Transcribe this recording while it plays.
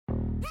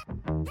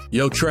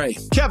Yo, Trey.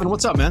 Kevin,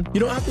 what's up, man? You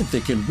know, I've been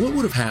thinking, what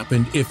would have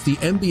happened if the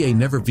NBA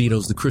never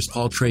vetoes the Chris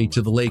Paul trade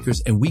to the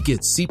Lakers and we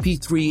get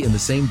CP3 in the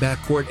same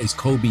backcourt as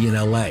Kobe in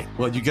LA?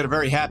 Well, you get a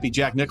very happy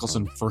Jack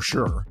Nicholson for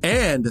sure.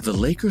 And the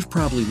Lakers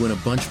probably win a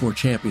bunch more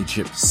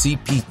championships.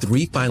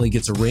 CP3 finally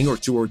gets a ring or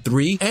two or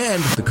three,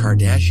 and the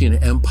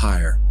Kardashian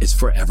empire is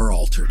forever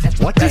altered.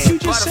 What did you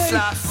just say?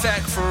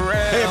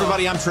 Hey,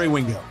 everybody, I'm Trey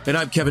Wingo. And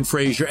I'm Kevin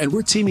Frazier, and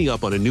we're teaming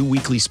up on a new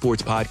weekly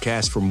sports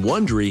podcast from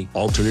Wondery,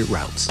 Alternate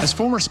Routes. As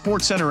former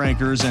Sports Center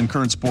anchors and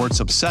current sports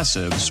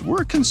obsessives,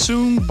 we're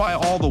consumed by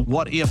all the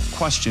what-if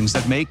questions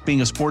that make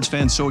being a sports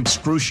fan so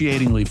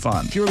excruciatingly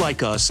fun. If you're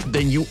like us,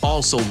 then you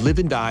also live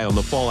and die on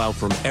the fallout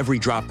from every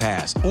drop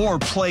pass. Or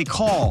play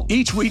call.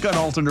 Each week on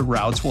Alternate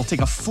Routes, we'll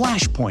take a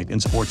flashpoint in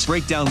sports,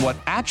 break down what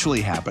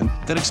actually happened,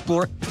 then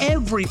explore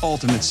every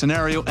alternate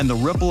scenario and the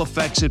ripple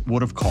effects it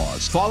would have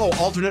caused. Follow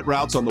Alternate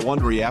Routes on the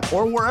Wondery app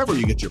or wherever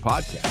you get your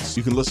podcasts.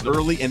 You can listen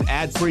early and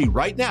ad-free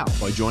right now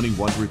by joining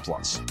Wondery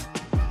Plus.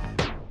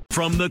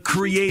 From the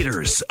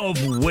creators of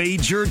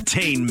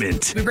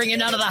Wagertainment. We bring you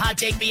none of the hot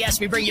take BS.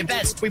 We bring you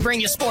bets. We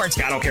bring you sports.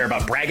 I don't care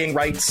about bragging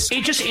rights.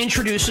 It just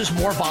introduces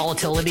more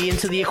volatility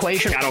into the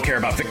equation. I don't care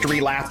about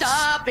victory laps.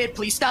 Stop it,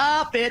 please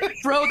stop it.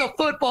 Throw the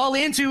football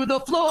into the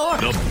floor.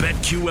 The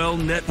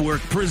BetQL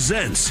Network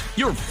presents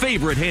your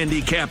favorite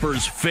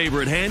handicapper's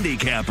favorite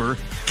handicapper,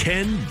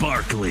 Ken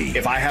Barkley.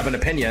 If I have an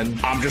opinion,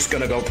 I'm just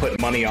going to go put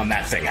money on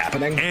that thing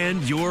happening.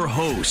 And your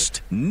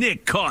host,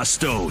 Nick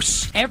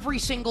Costos. Every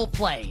single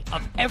play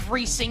of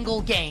every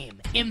single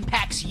game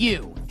impacts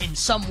you in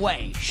some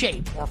way,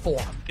 shape, or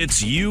form.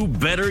 It's You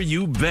Better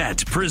You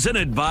Bet,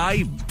 presented by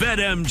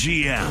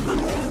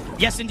BetMGM.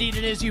 Yes, indeed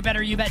it is. You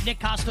Better You Bet. Nick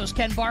Costos,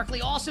 Ken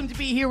Barkley. Awesome to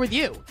be here with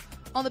you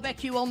on the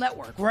BetQL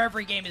Network, where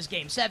every game is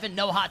Game 7.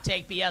 No hot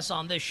take BS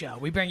on this show.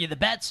 We bring you the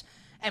bets,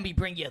 and we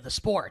bring you the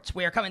sports.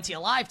 We are coming to you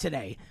live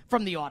today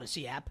from the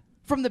Odyssey app,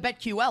 from the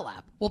BetQL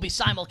app. We'll be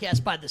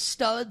simulcast by the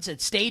Studs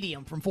at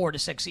Stadium from 4 to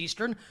 6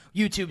 Eastern,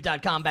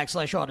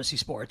 youtube.com/Odyssey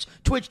Sports,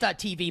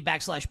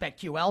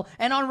 twitch.tv/BetQL,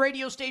 and on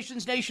radio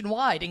stations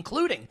nationwide,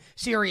 including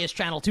Sirius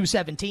Channel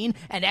 217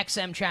 and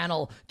XM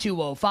Channel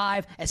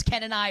 205, as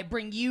Ken and I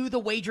bring you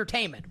the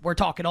Wagertainment. We're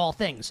talking all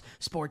things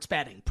sports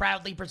betting.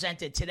 Proudly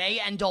presented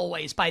today and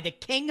always by the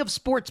king of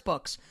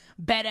sportsbooks,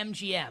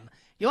 BetMGM.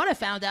 You know what I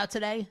found out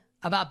today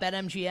about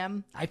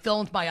BetMGM? I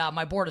filmed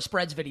my Board of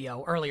Spreads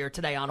video earlier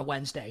today on a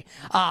Wednesday,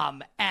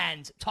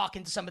 and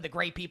talking to some of the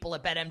great people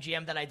at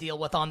BetMGM that I deal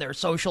with on their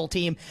social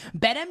team.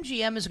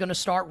 BetMGM is going to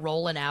start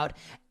rolling out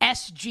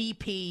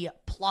SGP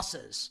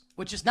Pluses,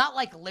 which is not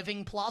like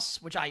Living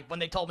Plus, which when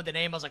they told me the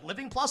name, I was like,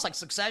 Living Plus, like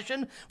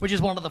Succession, which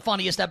is one of the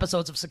funniest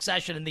episodes of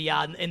Succession in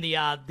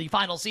the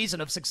final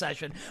season of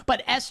Succession.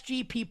 But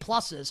SGP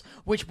Pluses,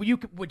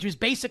 which is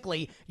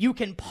basically you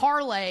can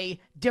parlay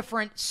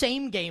different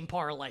same game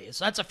parlays.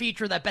 That's a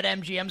feature that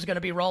BetMGM is going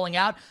to be rolling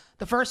out.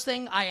 The first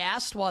thing I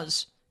asked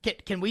was,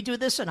 can we do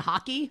this in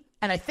hockey?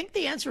 And I think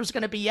the answer is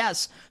going to be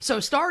yes. So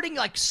starting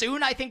like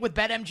soon, I think with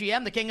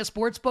BetMGM, the king of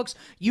sportsbooks,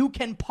 you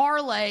can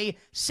parlay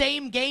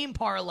same game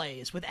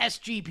parlays with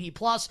SGP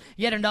Plus.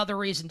 Yet another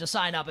reason to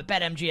sign up at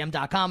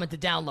BetMGM.com and to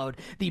download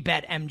the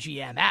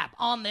BetMGM app.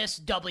 On this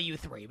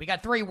W3, we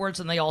got 3 words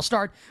and they all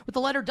start with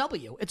the letter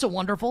W. It's a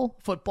wonderful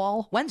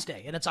football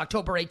Wednesday, and it's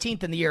October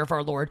 18th in the year of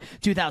our Lord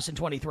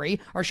 2023.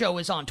 Our show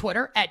is on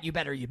Twitter at You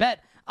Better You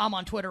Bet. I'm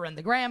on Twitter and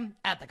the gram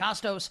at the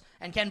Costos,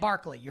 and Ken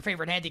Barkley, your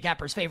favorite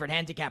handicapper's favorite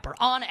handicapper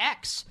on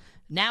X,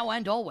 now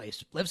and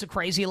always, lives a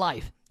crazy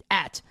life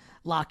at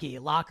Lockie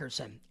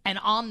Lockerson. And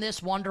on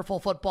this wonderful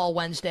football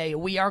Wednesday,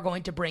 we are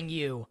going to bring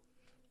you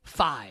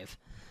 5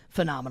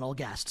 phenomenal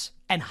guests.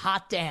 And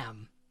hot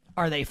damn,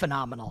 are they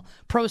phenomenal.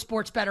 Pro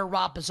sports bettor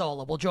Rob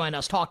Pizzola will join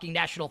us talking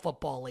National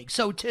Football League.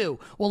 So, too,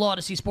 will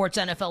Odyssey Sports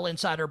NFL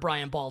insider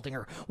Brian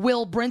Baldinger,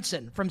 Will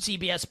Brinson from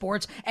CBS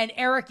Sports, and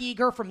Eric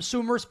Eager from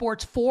Sumer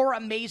Sports. 4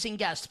 amazing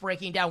guests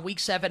breaking down Week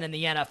 7 in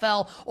the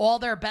NFL. All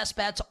their best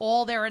bets,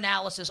 all their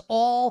analysis,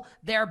 all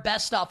their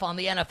best stuff on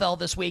the NFL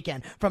this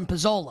weekend from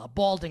Pizzola,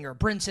 Baldinger,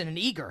 Brinson, and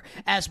Eager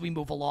as we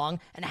move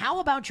along. And how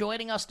about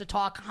joining us to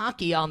talk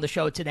hockey on the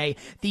show today?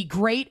 The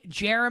great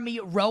Jeremy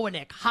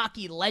Roenick,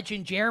 hockey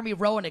legend Jeremy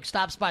Roenick,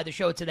 stops by the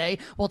show today.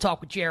 We'll talk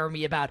with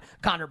Jeremy about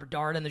Connor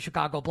Bedard and the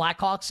Chicago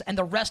Blackhawks and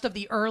the rest of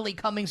the early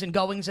comings and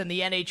goings in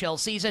the NHL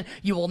season.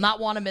 You will not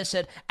want to miss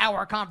it.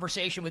 Our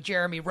conversation with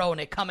Jeremy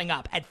Roenick coming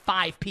up at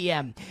 5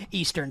 p.m.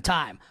 Eastern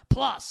Time.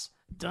 Plus,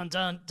 dun,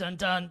 dun, dun,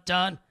 dun,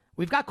 dun,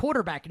 we've got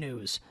quarterback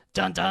news.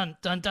 Dun, dun,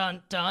 dun,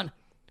 dun, dun,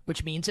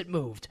 which means it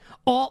moved.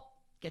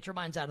 Get your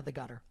minds out of the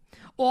gutter.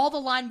 All the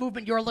line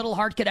movement your little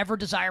heart could ever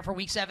desire for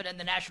Week 7 in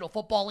the National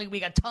Football League. We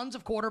got tons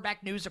of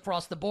quarterback news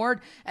across the board,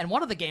 and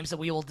one of the games that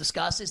we will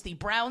discuss is the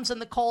Browns and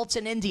the Colts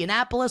in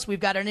Indianapolis. We've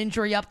got an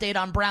injury update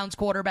on Browns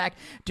quarterback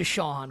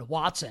Deshaun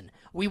Watson.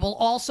 We will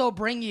also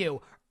bring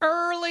you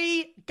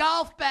early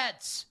golf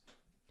bets.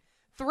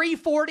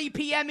 3:40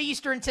 p.m.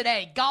 Eastern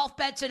today. Golf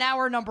bets in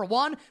hour number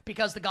 1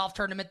 because the golf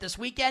tournament this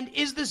weekend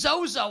is the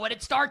Zozo, and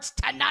it starts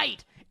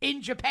tonight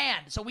in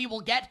Japan. So we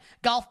will get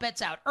golf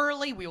bets out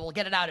early. We will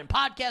get it out in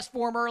podcast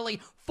form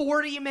early.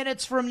 40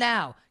 minutes from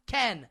now,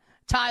 Ken,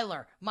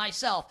 Tyler,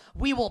 myself,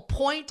 we will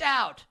point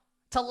out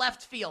to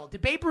left field.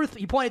 Did Babe Ruth,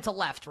 he pointed to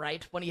left,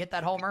 right? When he hit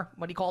that homer?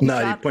 When he called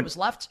the shot, it was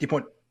left?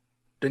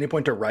 Didn't he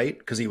point to right?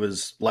 Because he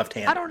was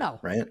left-handed. I don't know.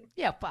 Right?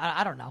 Yeah,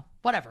 I don't know.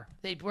 Whatever.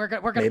 We're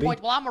gonna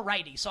point. Well, I'm a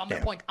righty, so I'm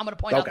gonna point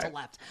out to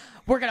left.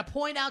 We're gonna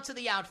point out to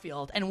the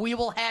outfield, and we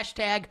will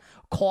hashtag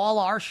call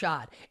our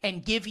shot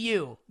and give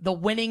you the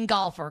winning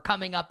golfer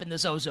coming up in the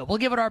Zozo. We'll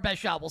give it our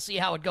best shot. We'll see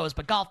how it goes.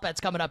 But golf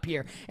bet's coming up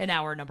here in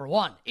hour number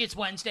 1. It's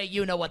Wednesday.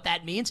 You know what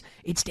that means.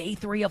 It's day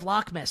 3 of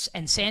Lockmas,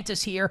 and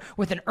Santa's here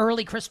with an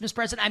early Christmas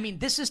present. I mean,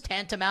 this is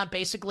tantamount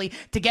basically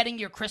to getting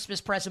your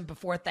Christmas present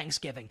before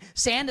Thanksgiving.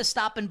 Santa's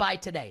stopping by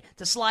today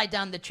to slide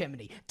down the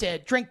chimney, to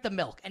drink the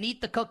milk and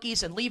eat the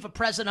cookies and leave a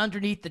present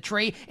underneath the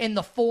tree in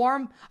the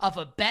form of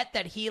a bet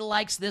that he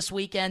likes this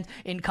weekend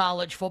in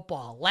college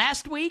football.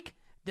 Last week,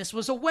 this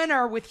was a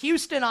winner with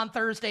Houston on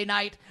Thursday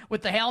night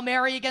with the Hail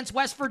Mary against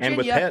West Virginia. And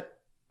with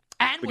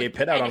Pitt. We gave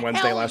Pitt out on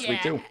Wednesday last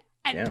week, too.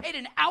 And Pitt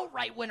an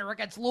outright winner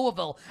against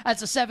Louisville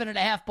as a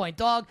 7.5-point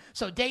dog.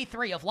 So day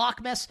 3 of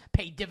Lockmas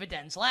paid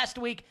dividends last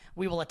week.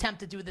 We will attempt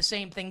to do the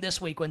same thing this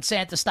week when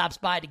Santa stops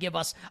by to give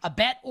us a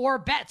bet or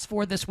bets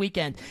for this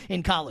weekend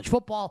in college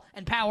football.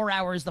 And Power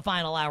Hour is the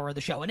final hour of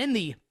the show. And in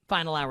the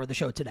final hour of the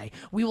show today,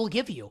 we will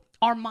give you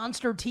our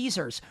monster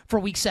teasers for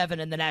Week 7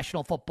 in the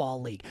National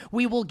Football League.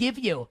 We will give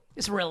you,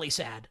 it's really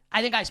sad.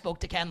 I think I spoke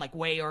to Ken like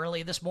way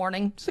early this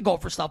morning just to go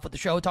over stuff with the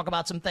show, talk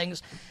about some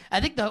things. I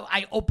think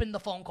I opened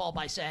the phone call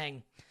by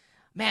saying,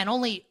 man,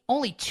 only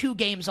 2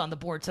 games on the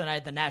board tonight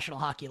in the National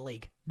Hockey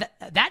League.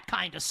 That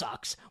kind of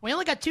sucks. We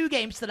only got 2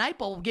 games tonight,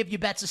 but we'll give you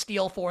bets of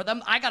steel for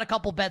them. I got a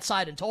couple bets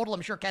side in total.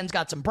 I'm sure Ken's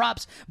got some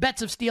props.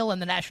 Bets of steel in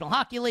the National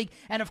Hockey League.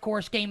 And, of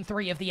course, Game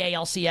 3 of the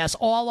ALCS.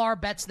 All our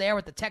bets there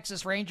with the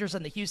Texas Rangers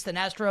and the Houston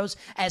Astros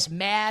as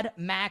Mad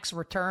Max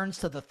returns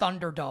to the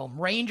Thunderdome.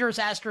 Rangers,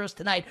 Astros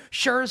tonight.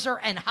 Scherzer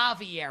and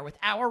Javier with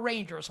our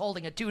Rangers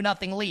holding a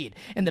 2-0 lead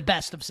in the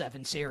best of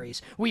 7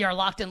 series. We are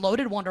locked and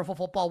loaded. Wonderful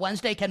Football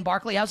Wednesday. Ken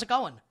Barkley, how's it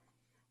going?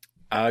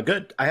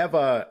 Good. I have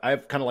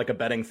kind of like a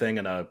betting thing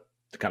and a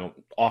kind of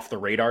off the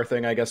radar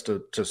thing, I guess,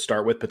 to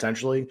start with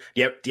potentially.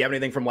 Do you have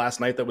anything from last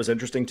night that was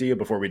interesting to you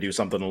before we do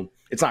something?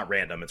 It's not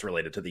random. It's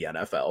related to the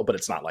NFL, but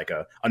it's not like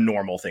a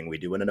normal thing we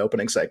do in an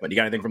opening segment. You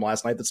got anything from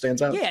last night that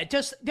stands out? Yeah,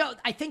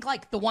 I think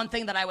like the one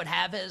thing that I would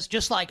have is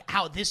just like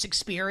how this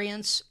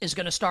experience is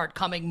going to start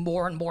coming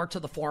more and more to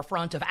the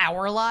forefront of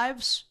our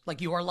lives, like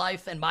your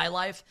life and my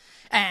life,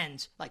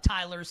 and like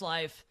Tyler's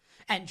life,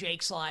 and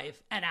Jake's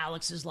life, and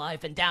Alex's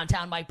life, and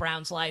Downtown Mike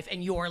Brown's life,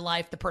 and your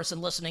life, the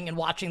person listening and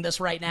watching this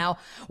right now,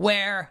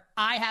 where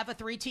I have a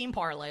 3-team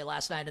parlay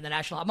last night in the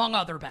National, among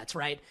other bets,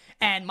 right?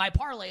 And my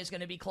parlay is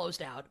going to be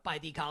closed out by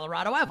the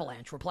Colorado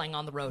Avalanche. We're playing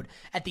on the road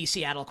at the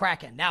Seattle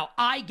Kraken. Now,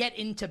 I get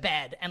into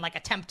bed and like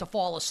attempt to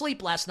fall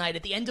asleep last night.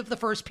 At the end of the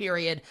first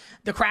period,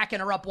 the Kraken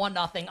are up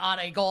 1-0 on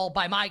a goal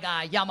by my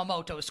guy,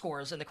 Yamamoto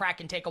scores, and the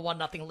Kraken take a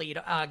 1-0 lead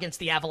against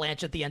the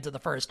Avalanche at the end of the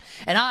first.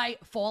 And I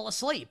fall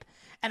asleep.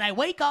 And I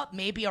wake up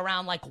maybe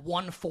around like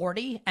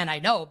 1:40, and I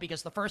know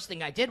because the first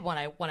thing I did when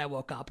I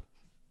woke up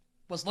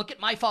was look at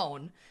my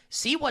phone,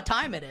 see what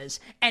time it is,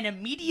 and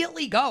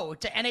immediately go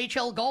to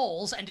NHL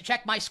Goals and to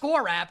check my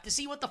score app to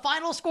see what the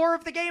final score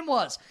of the game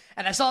was.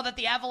 And I saw that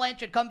the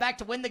Avalanche had come back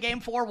to win the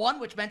game 4-1,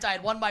 which meant I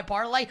had won my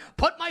parlay,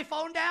 put my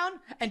phone down,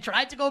 and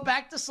tried to go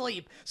back to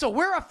sleep. So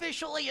we're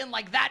officially in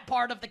like that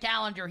part of the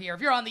calendar here.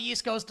 If you're on the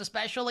East Coast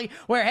especially,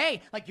 where,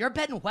 hey, like you're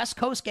betting West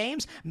Coast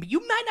games,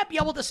 you might not be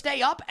able to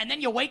stay up, and then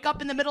you wake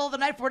up in the middle of the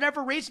night for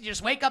whatever reason. You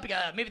just wake up,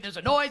 maybe there's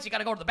a noise, you got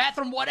to go to the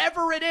bathroom,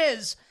 whatever it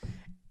is.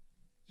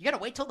 You got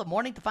to wait till the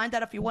morning to find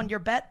out if you won your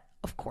bet?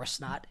 Of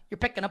course not. You're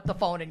picking up the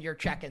phone and you're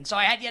checking. So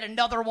I had yet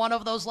another one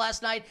of those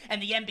last night,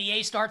 and the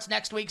NBA starts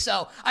next week.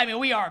 So, I mean,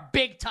 we are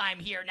big time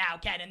here now,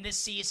 Ken, in this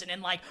season.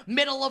 In like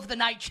middle of the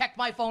night, check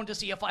my phone to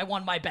see if I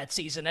won my bet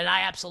season, and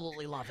I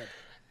absolutely love it.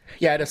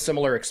 Yeah, I had a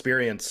similar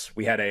experience.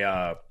 We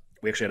actually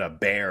had a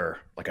bear,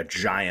 like a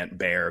giant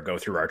bear, go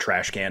through our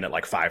trash can at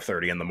like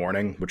 5:30 in the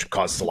morning, which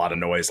causes a lot of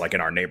noise, like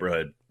in our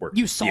neighborhood.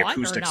 You saw the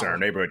acoustics in our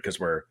neighborhood because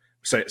we're...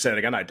 Say it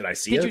again. Did I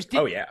see it?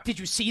 Oh yeah. Did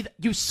you see that?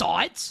 You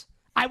saw it?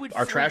 I would.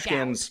 Our trash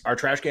cans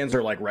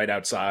are like right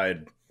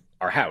outside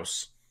our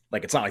house.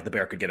 Like it's not like the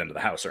bear could get into the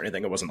house or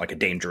anything. It wasn't like a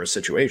dangerous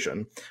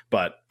situation.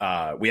 But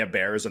we have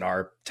bears in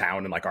our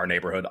town and like our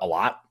neighborhood a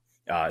lot,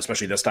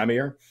 especially this time of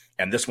year.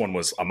 And this one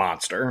was a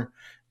monster.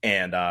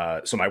 And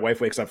so my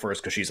wife wakes up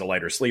first because she's a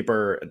lighter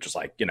sleeper and just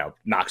like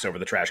knocks over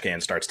the trash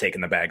can, starts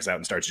taking the bags out,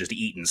 and starts just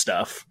eating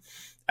stuff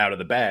out of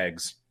the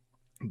bags.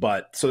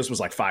 But so this was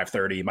like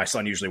 5:30. My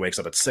son usually wakes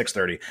up at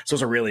 6:30. So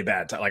it's a really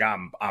bad time. Like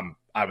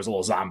I was a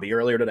little zombie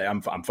earlier today.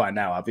 I'm fine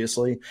now,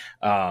 obviously.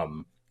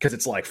 Because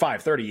it's like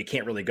 5:30. You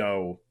can't really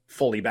go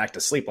fully back to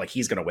sleep. Like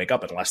he's going to wake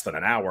up in less than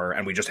an hour.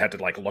 And we just had to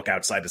like look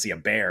outside to see a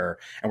bear.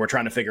 And we're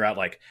trying to figure out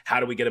like, how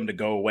do we get him to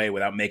go away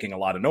without making a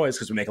lot of noise?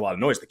 Because we make a lot of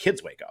noise, the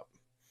kids wake up.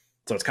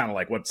 So it's kind of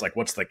like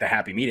what's the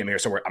happy medium here.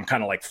 So I'm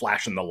kind of like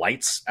flashing the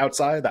lights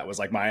outside. That was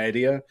like my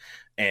idea,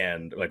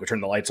 and like we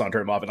turned the lights on,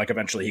 turned them off, and like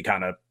eventually he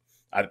kind of,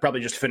 I probably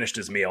just finished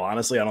his meal.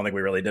 Honestly, I don't think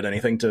we really did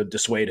anything to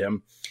dissuade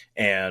him,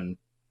 and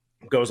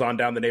goes on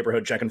down the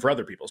neighborhood checking for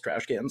other people's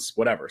trash cans,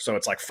 whatever. So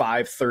it's like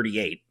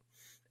 5:38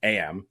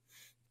 a.m.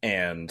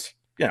 and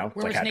where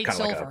like was Nate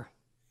Silver?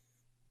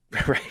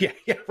 Right,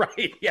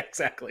 right,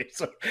 exactly.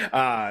 So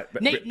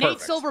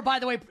Nate Silver, by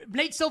the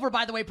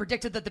way,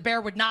 predicted that the bear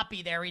would not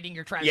be there eating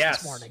your trash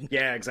this morning.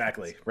 Yeah,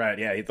 exactly. Right.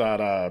 Yeah, he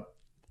thought.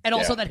 And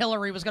also that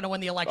Hillary was going to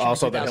win the election.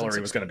 Also that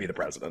Hillary was going to be the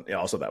president. Yeah,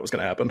 also that was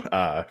going to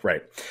happen.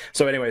 Right.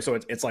 So anyway, so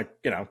it's like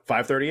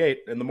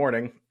 5:38 in the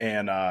morning,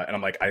 and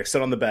I'm like, I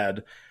sit on the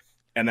bed,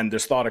 and then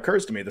this thought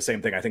occurs to me, the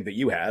same thing I think that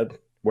you had,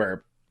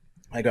 where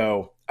I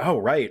go, oh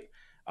right.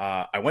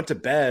 I went to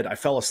bed. I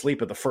fell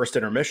asleep at the first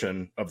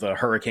intermission of the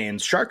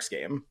Hurricanes-Sharks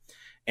game.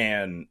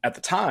 And at the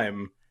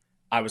time,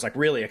 I was like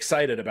really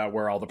excited about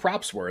where all the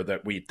props were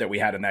that we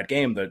had in that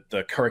game.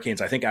 The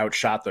Hurricanes, I think,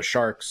 outshot the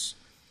Sharks.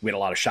 We had a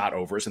lot of shot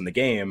overs in the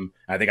game.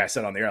 I think I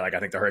said on the air, like, I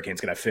think the Hurricanes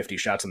could have 50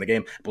 shots in the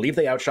game. I believe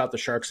they outshot the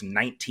Sharks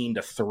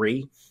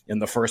 19-3 in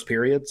the first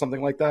period,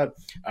 something like that.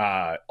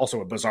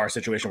 Also a bizarre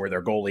situation where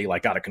their goalie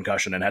like got a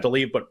concussion and had to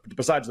leave, but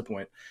besides the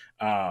point.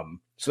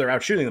 So they're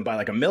out shooting them by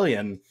like 1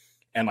 million.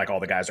 And like all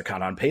the guys are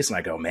kind of on pace, and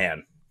I go,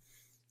 man,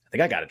 I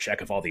think I got to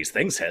check if all these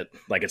things hit.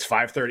 Like it's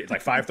 5:30. It's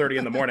like 5:30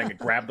 in the morning.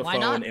 Grab the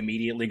phone,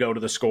 immediately go to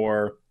the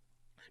score,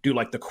 do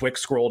like the quick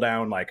scroll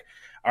down. Like,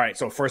 all right.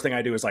 So first thing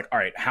I do is like, all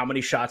right, how many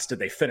shots did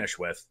they finish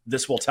with?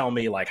 This will tell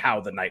me like how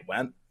the night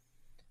went.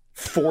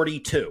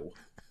 42.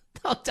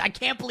 Oh, I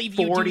can't believe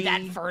you do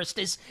that first.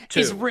 Is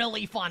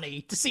really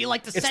funny to see,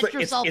 like, to set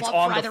yourself up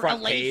for either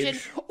elation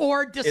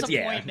or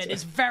disappointment.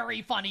 Is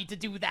very funny to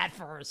do that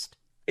first.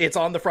 It's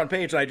on the front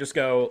page, and I just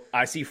go,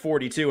 I see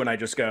 42, and I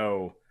just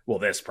go, well,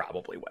 this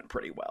probably went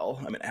pretty well.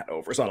 I mean, it had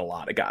overs on a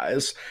lot of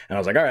guys. And I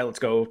was like, all right, let's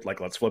go.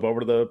 Like, let's flip over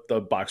to the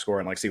box score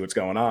and, like, see what's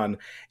going on.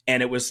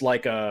 And it was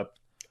like the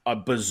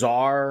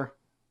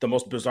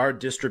most bizarre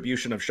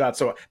distribution of shots.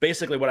 So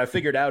basically what I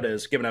figured out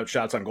is giving out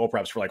shots on goal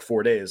props for, like,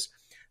 4 days.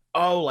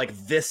 Oh, like,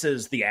 this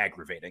is the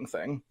aggravating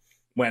thing.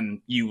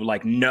 When you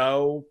like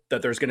know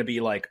that there's going to be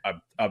like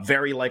a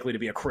very likely to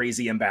be a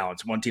crazy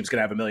imbalance. One team's going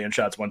to have 1 million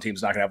shots, one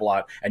team's not going to have a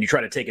lot. And you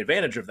try to take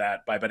advantage of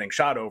that by betting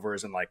shot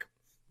overs and like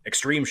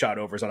extreme shot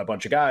overs on a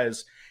bunch of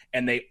guys.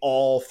 And they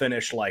all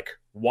finish like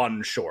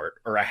one short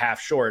or a half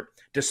short,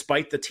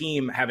 despite the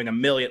team having 1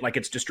 million. Like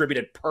it's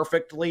distributed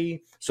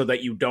perfectly so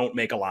that you don't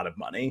make a lot of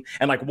money.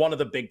 And like one of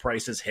the big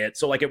prices hit.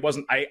 So like it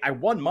wasn't, I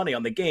won money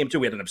on the game too.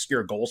 We had an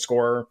obscure goal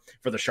scorer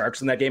for the Sharks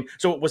in that game.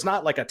 So it was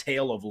not like a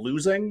tale of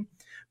losing.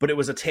 But it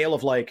was a tale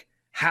of like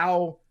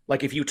how,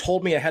 like if you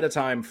told me ahead of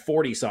time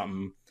 40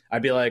 something,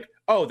 I'd be like,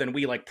 oh, then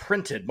we like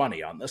printed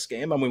money on this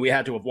game. I mean, we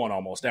had to have won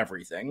almost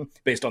everything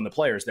based on the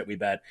players that we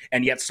bet.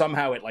 And yet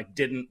somehow it like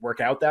didn't work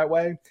out that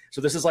way.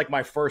 So this is like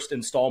my first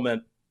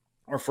installment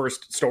or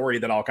first story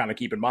that I'll kind of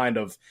keep in mind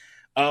of,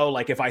 oh,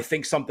 like if I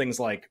think something's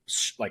like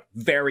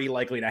very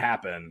likely to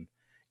happen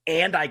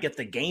and I get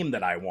the game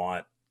that I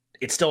want,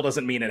 it still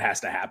doesn't mean it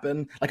has to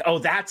happen. Like, oh,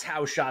 that's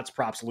how shots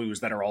props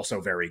lose that are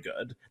also very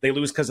good. They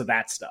lose because of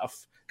that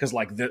stuff. Because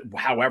like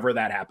however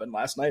that happened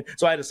last night.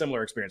 So I had a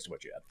similar experience to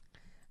what you had.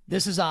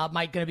 This is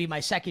going to be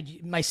my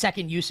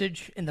second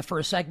usage in the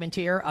first segment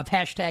here of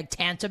hashtag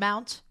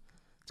tantamount.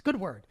 It's a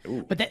good word.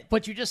 Ooh. But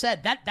what you just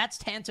said, that's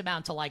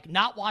tantamount to like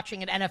not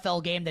watching an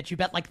NFL game that you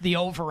bet like the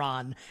over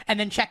on and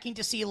then checking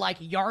to see like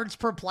yards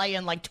per play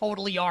and like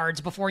total yards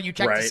before you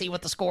check to see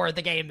what the score of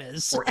the game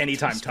is. Or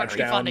anytime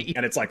touchdown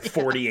and it's like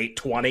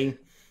 48-20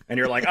 and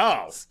you're like,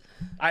 oh,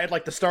 I had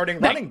like the starting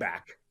running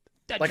back.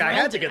 Like I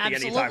had to get the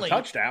anytime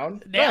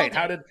touchdown. Right.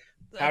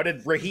 How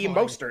did Raheem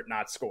Mostert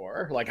not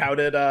score? Like, how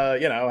did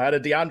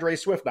DeAndre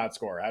Swift not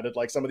score? How did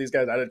like some of these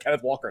guys? How did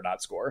Kenneth Walker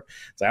not score?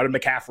 So how did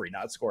McCaffrey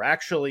not score?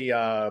 Actually,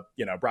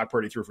 Brock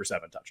Purdy threw for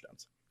 7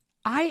 touchdowns.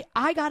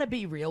 I gotta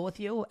be real with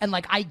you, and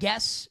like I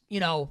guess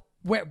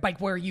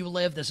where you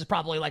live, this is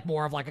probably like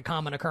more of like a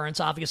common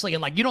occurrence, obviously,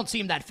 and like you don't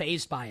seem that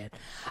fazed by it.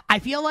 I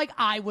feel like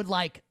I would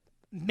like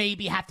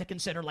maybe have to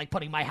consider like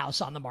putting my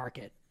house on the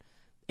market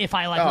if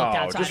I like looked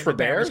outside just of for the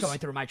bears bears going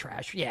through my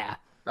trash. Yeah.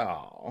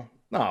 Oh.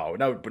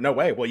 No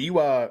way.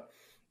 Well,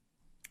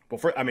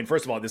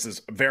 first of all, this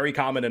is very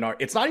common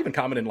it's not even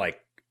common in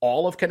like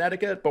all of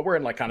Connecticut, but we're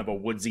in like kind of a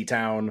woodsy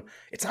town.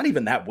 It's not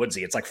even that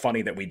woodsy. It's like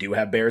funny that we do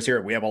have bears here.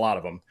 We have a lot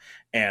of them.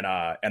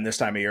 And this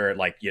time of year,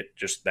 like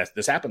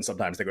this happens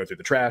sometimes. They go through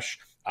the trash.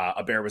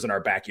 A bear was in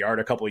our backyard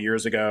a couple of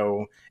years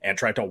ago and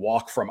tried to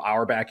walk from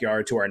our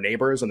backyard to our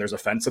neighbors. And there's a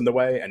fence in the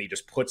way. And he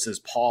just puts his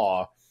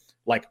paw,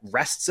 like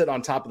rests it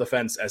on top of the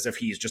fence as if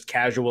he's just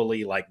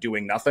casually like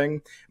doing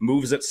nothing,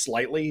 moves it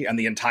slightly, and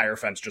the entire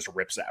fence just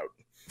rips out.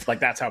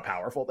 Like that's how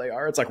powerful they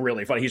are. It's like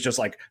really funny. He's just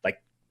like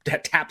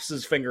taps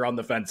his finger on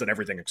the fence and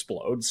everything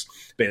explodes,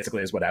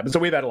 basically is what happens. So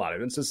we've had a lot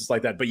of instances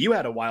like that. But you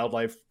had a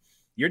wildlife,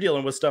 you're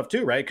dealing with stuff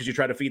too, right? Because you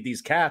try to feed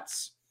these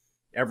cats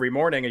every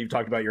morning, and you've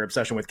talked about your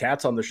obsession with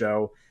cats on the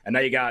show, and now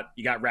you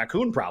got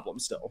raccoon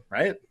problems still,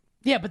 right?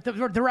 Yeah, but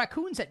the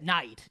raccoons at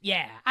night.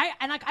 Yeah,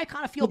 I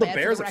kind of feel bad.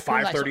 The bears for at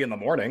raccoon. 5:30 in the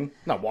morning,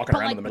 not walking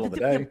around in the middle of the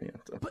day.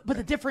 But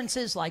the difference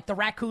is like the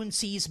raccoon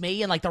sees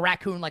me and like the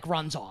raccoon like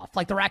runs off.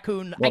 Like the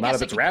raccoon. Well, I not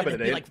guess if it's rabid.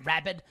 Be like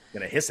rabid.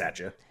 Gonna hiss at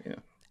you. Yeah.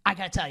 I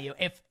gotta tell you,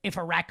 if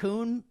a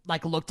raccoon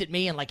like looked at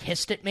me and like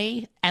hissed at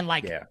me and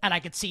like and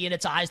I could see in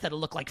its eyes that it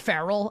looked like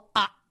feral,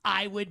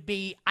 I would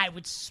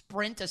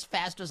sprint as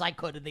fast as I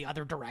could in the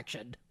other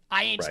direction.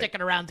 I ain't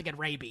sticking around to get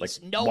rabies.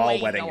 Like, no while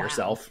way. wetting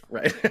yourself,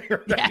 right?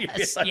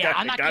 Yes. Yeah.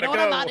 I'm not. You know what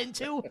I'm not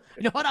into?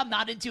 You know what I'm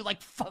not into?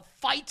 Like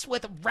fights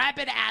with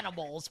rabid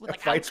animals. With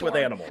like fights with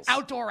animals.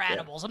 Outdoor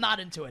animals. I'm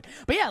not into it.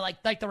 But yeah,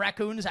 like the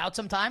raccoon is out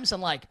sometimes,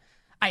 and like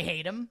I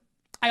hate him.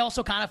 I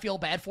also kind of feel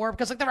bad for him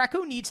because like the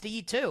raccoon needs to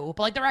eat too,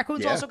 but like the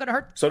raccoon's also going to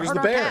hurt. So does hurt the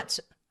our bear. Cats.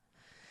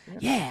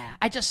 Yeah.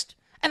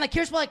 And like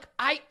here's what,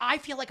 like I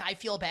feel like I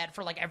feel bad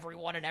for like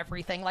everyone and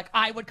everything. Like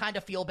I would kind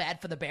of feel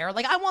bad for the bear.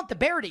 Like I want the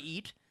bear to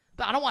eat,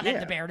 but I don't want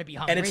the bear to be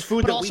hungry. And it's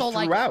food but that also, we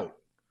threw like, out.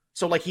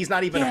 So like he's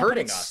not even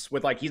hurting us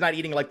with like he's not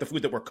eating like the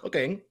food that we're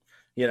cooking.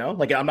 You know,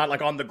 like I'm not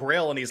like on the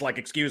grill and he's like,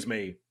 "Excuse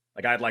me,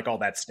 like I'd like all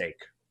that steak."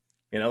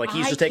 You know, like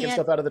he's just taking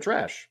stuff out of the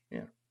trash.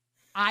 Yeah.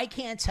 I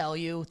can't tell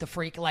you the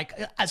freak, like,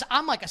 as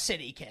I'm like a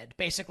city kid,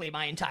 basically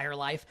my entire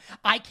life.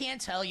 I can't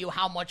tell you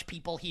how much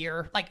people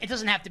here, like, it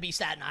doesn't have to be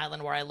Staten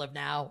Island where I live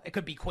now. It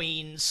could be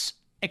Queens.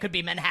 It could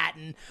be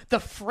Manhattan. The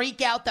freak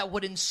out that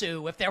would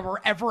ensue if there were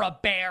ever a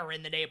bear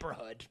in the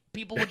neighborhood.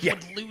 People would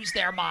lose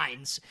their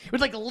minds. It would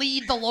like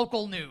lead the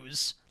local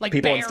news. Like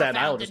people bear in Staten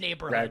Island just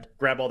neighborhood.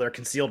 grab all their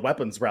concealed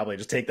weapons, probably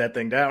just take that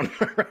thing down.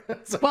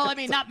 Well, I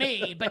mean, not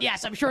me, but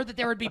yes, I'm sure that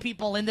there would be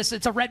people in this.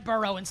 It's a red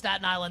borough in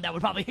Staten Island that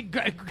would probably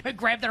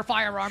grab their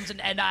firearms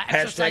and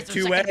exercise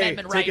their Second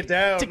Amendment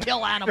right to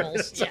kill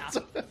animals. Yeah.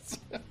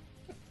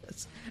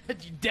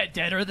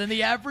 Deader than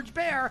the average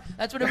bear.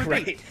 That's what it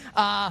would be.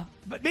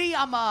 But me,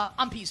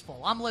 I'm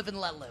peaceful. I'm live and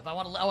let live. I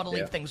want to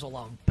leave things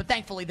alone. But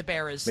thankfully, the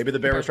bear is. Maybe the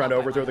bear was trying to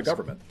overthrow the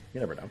government. You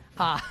never know.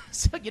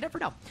 So you never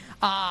know.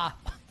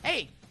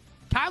 Hey,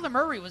 Kyler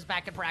Murray was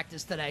back in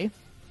practice today.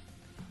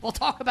 We'll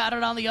talk about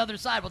it on the other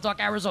side. We'll talk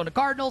Arizona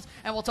Cardinals,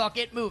 and we'll talk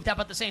it moved. How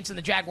about the Saints and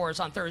the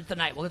Jaguars on Thursday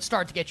night? We'll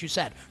start to get you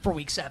set for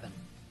Week 7.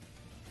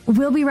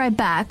 We'll be right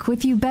back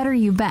with You Better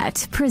You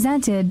Bet,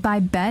 presented by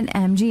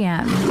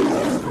BetMGM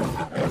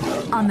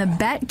on the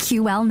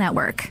BetQL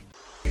network.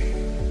 Murray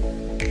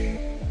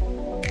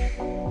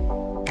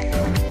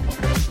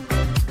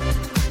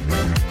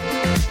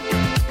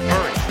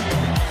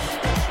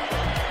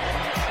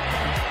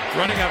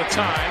running out of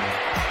time,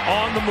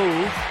 on the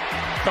move,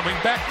 coming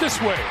back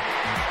this way.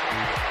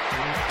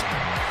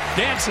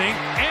 Dancing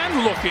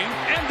and looking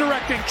and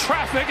directing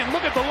traffic, and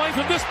look at the length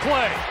of this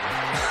play.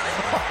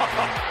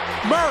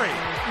 Murray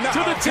to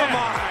the 10,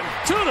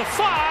 to the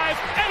 5,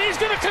 and he's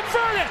going to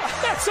convert it.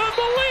 That's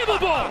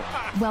unbelievable.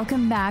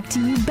 Welcome back to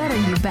You Better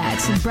You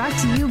Bet, brought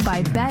to you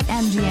by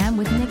BetMGM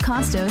with Nick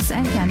Costos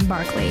and Ken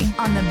Barkley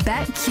on the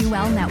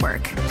BetQL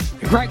network.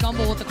 Greg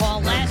Gumbel with the call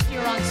last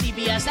year on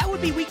CBS. That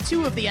would be week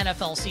 2 of the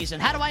NFL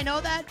season. How do I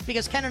know that?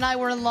 Because Ken and I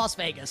were in Las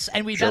Vegas,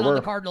 and we bet on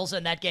the Cardinals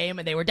in that game,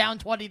 and they were down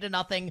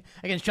 20-0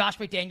 against Josh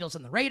McDaniels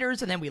and the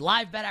Raiders, and then we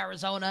live bet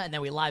Arizona, and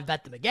then we live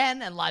bet them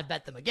again, and live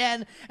bet them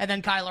again, and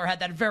then Kyler had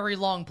that very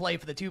long play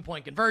for the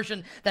 2-point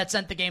conversion that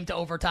sent the game to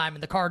overtime,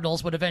 and the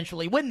Cardinals would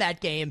eventually win that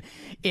game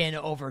in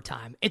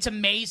overtime. It's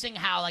amazing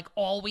how, like,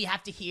 all we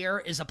have to hear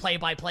is a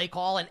play-by-play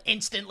call, and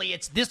instantly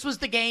it's, this was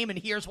the game, and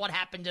here's what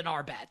happened in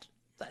our bet.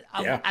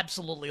 I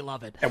absolutely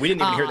love it. And we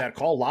didn't even hear that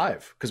call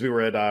live because we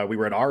were at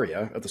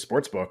Aria at the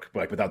sportsbook,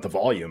 like without the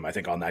volume, I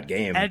think, on that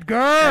game.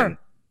 Edgar,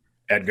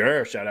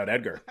 shout out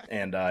Edgar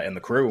and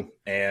the crew.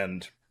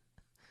 And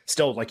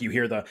still, like, you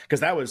hear because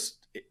that was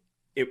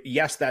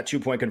yes, that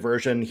 2-point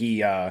conversion.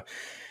 He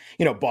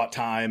bought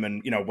time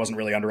and wasn't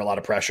really under a lot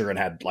of pressure and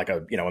had like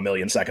a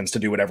million seconds to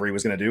do whatever he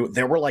was going to do.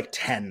 There were like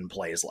 10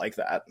 plays like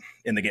that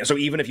in the game. So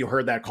even if you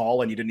heard that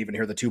call and you didn't even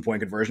hear the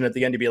 2-point conversion at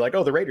the end, you'd be like,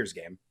 oh, the Raiders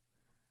game.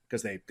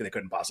 Because they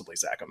couldn't possibly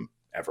sack him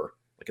ever,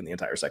 like in the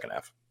entire second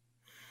half.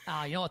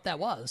 You know what that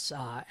was?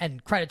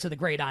 And credit to the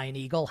great Iron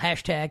Eagle,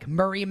 hashtag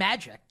Murray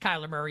Magic.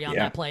 Kyler Murray on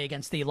that play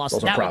against the Los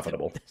Angeles. Also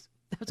profitable.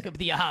 That was good.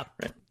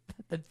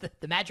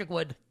 The magic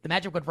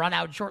would run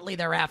out shortly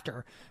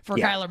thereafter for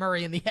Kyler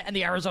Murray and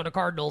the Arizona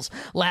Cardinals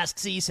last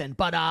season.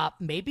 But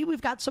maybe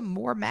we've got some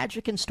more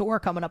magic in store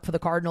coming up for the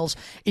Cardinals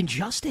in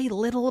just a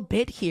little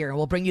bit here.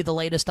 We'll bring you the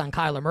latest on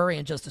Kyler Murray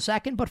in just a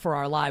second. But for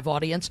our live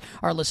audience,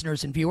 our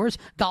listeners and viewers,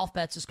 Golf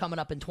Bets is coming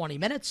up in 20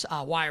 minutes.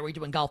 Why are we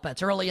doing Golf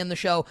Bets early in the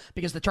show?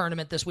 Because the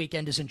tournament this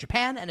weekend is in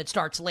Japan and it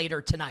starts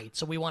later tonight.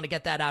 So we want to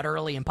get that out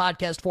early in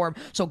podcast form.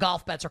 So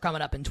Golf Bets are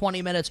coming up in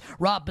 20 minutes.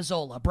 Rob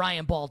Bazzola,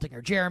 Brian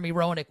Baldinger, Jeremy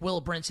Roenick,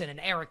 Will Brinson, and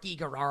Eric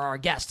Eager are our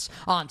guests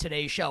on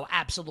today's show.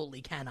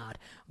 Absolutely cannot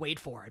wait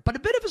for it. But a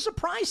bit of a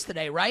surprise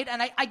today, right?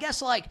 And I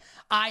guess, like,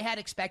 I had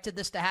expected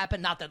this to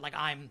happen. Not that, like,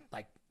 I'm,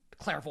 like,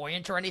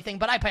 clairvoyant or anything,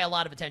 but I pay a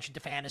lot of attention to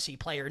fantasy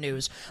player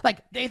news. Like,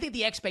 I think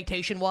the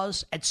expectation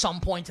was at some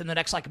point in the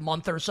next like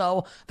month or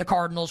so, the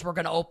Cardinals were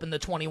going to open the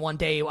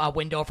 21-day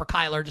window for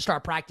Kyler to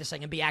start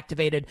practicing and be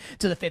activated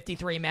to the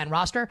 53-man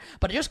roster.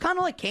 But it just kind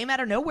of like came out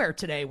of nowhere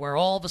today, where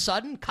all of a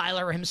sudden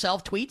Kyler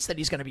himself tweets that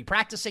he's going to be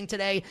practicing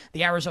today.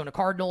 The Arizona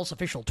Cardinals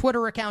official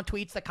Twitter account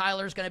tweets that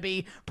Kyler's going to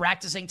be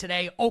practicing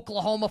today.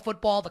 Oklahoma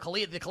football, the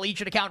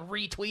collegiate account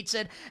retweets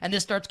it, and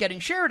this starts getting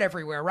shared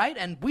everywhere, right?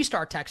 And we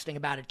start texting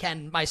about it,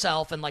 Ken,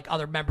 myself, and like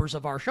other members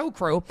of our show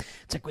crew.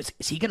 It's like,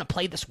 is he going to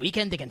play this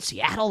weekend against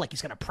Seattle? Like,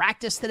 he's going to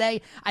practice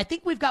today? I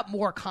think we've got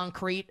more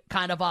concrete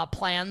kind of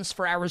plans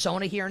for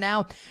Arizona here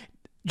now.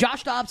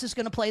 Josh Dobbs is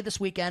going to play this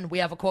weekend. We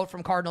have a quote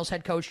from Cardinals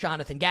head coach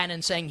Jonathan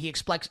Gannon saying he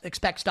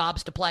expects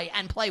Dobbs to play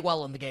and play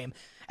well in the game,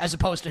 as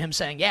opposed to him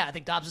saying, yeah, I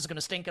think Dobbs is going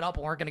to stink it up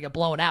and we're going to get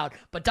blown out.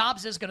 But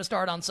Dobbs is going to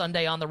start on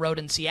Sunday on the road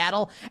in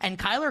Seattle, and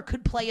Kyler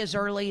could play as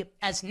early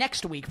as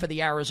next week for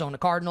the Arizona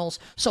Cardinals.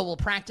 So we'll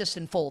practice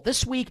in full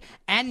this week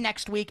and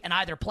next week and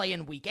either play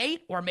in week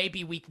 8 or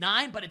maybe week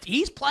 9. But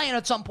he's playing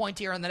at some point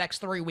here in the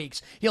next 3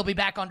 weeks. He'll be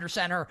back under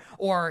center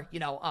or,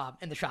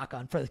 in the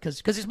shotgun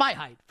because he's my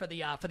height for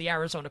the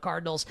Arizona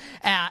Cardinals.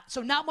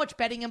 So not much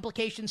betting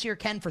implications here,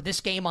 Ken, for this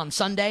game on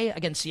Sunday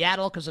against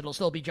Seattle, because it'll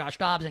still be Josh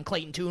Dobbs and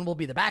Clayton Tune will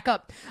be the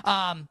backup.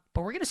 But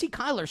we're going to see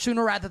Kyler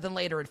sooner rather than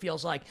later, it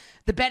feels like.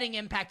 The betting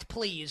impact,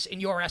 please,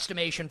 in your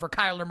estimation, for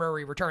Kyler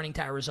Murray returning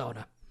to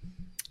Arizona.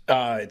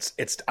 I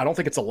don't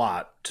think it's a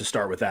lot to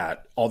start with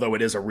that, although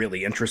it is a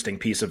really interesting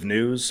piece of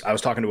news. I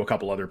was talking to a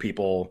couple other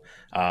people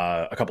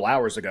a couple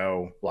hours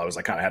ago. Well, I was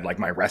like kind of had like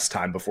my rest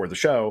time before the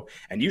show,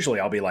 and usually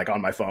I'll be like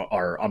on my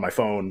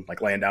phone,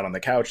 like laying down on the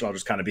couch, and I'll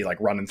just kind of be like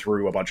running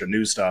through a bunch of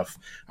news stuff.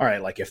 All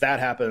right, like if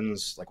that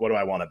happens, like what do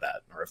I want to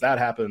bet? Or if that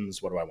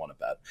happens, what do I want to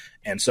bet?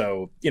 And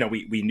so,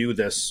 we knew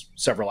this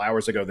several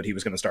hours ago that he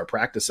was going to start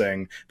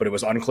practicing, but it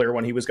was unclear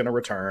when he was going to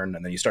return.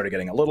 And then you started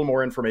getting a little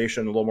more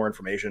information,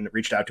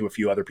 reached out to a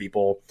few other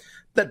people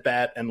that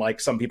bet, and like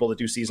some people that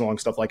do season-long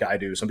stuff like I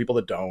do, some people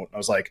that don't. I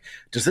was like,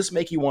 does this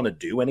make you want to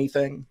do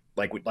anything?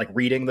 Like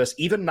reading this,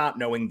 even not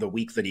knowing the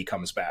week that he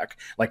comes back,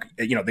 like,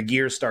 the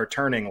gears start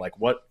turning. Like,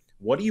 what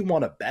do you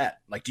want to bet?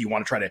 Like, do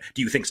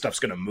you think stuff's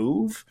going to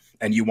move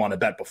and you want to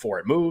bet before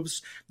it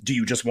moves? Do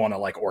you just want to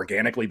like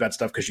organically bet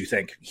stuff because you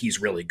think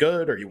he's really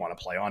good, or you want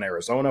to play on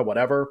Arizona,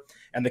 whatever?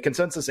 And the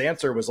consensus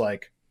answer was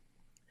like,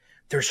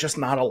 there's just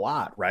not a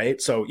lot, right?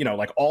 So,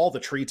 like all the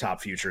treetop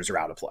futures are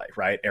out of play,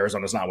 right?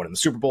 Arizona's not winning the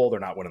Super Bowl. They're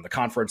not winning the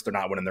conference. They're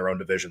not winning their own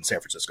division. San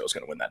Francisco's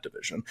going to win that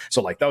division.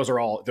 So like those are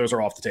off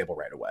the table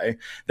right away.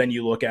 Then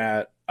you look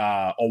at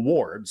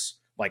awards,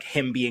 like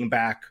him being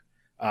back,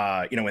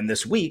 in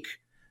this week.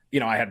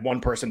 I had one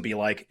person be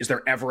like, is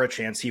there ever a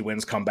chance he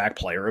wins comeback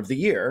player of the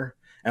year?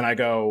 And I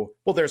go,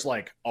 well, there's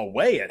like a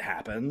way it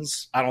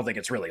happens. I don't think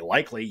it's really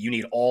likely. You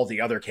need all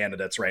the other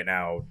candidates right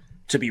now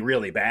to be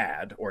really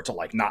bad or to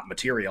like not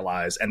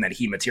materialize, and then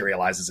he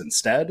materializes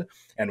instead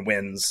and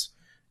wins,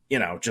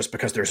 just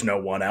because there's no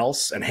one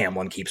else and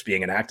Hamlin keeps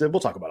being inactive. We'll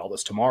talk about all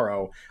this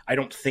tomorrow. I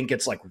don't think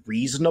it's like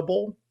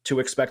reasonable to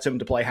expect him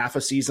to play half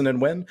a season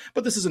and win,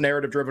 but this is a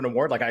narrative driven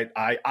award. Like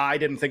I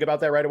didn't think about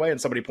that right away, and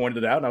somebody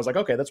pointed it out and I was like,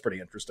 okay, that's pretty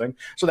interesting.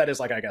 So that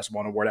is like, I guess,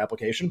 one award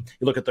application.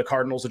 You look at the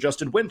Cardinals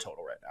adjusted win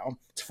total right now,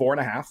 it's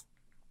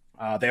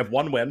 4.5. They have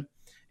one win.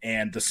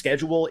 And the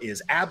schedule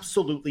is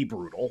absolutely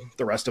brutal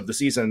the rest of the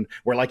season,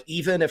 where like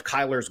even if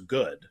Kyler's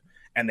good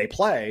and they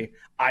play,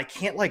 I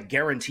can't like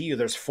guarantee you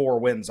there's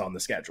 4 wins on the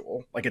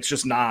schedule. Like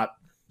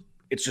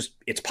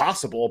it's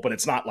possible, but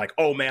it's not like,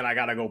 oh man, I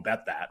got to go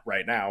bet that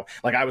right now.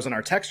 Like I was in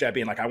our text chat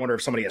being like, I wonder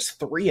if somebody has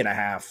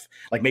 3.5,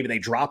 like maybe they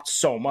dropped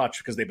so much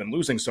because they've been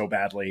losing so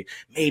badly,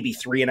 maybe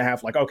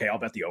 3.5. Like, okay, I'll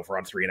bet the over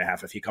on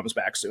 3.5 if he comes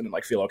back soon and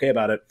like feel okay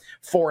about it.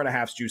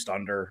 4.5's juiced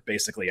under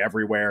basically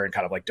everywhere, and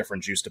kind of like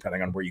different juice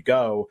depending on where you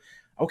go.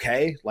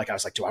 Okay. Like I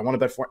was like, do I want to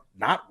bet 4?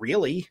 Not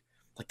really.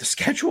 Like the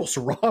schedule's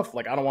rough.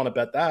 Like I don't want to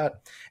bet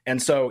that.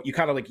 And so you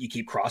kind of like, you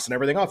keep crossing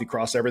everything off. You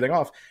cross everything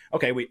off.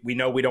 Okay. We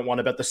know we don't want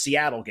to bet the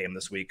Seattle game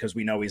this week because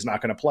we know he's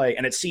not going to play.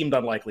 And it seemed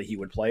unlikely he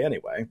would play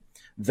anyway.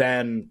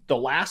 Then the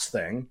last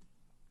thing,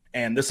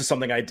 and this is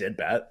something I did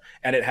bet,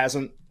 and it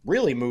hasn't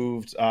really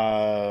moved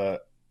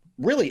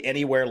really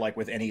anywhere like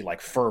with any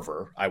like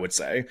fervor, I would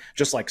say.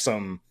 Just like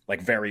some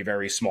like very,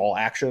 very small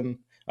action.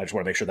 I just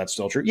want to make sure that's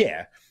still true.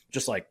 Yeah.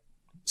 Just like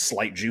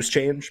slight juice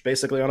change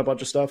basically on a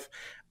bunch of stuff.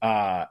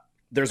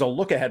 There's a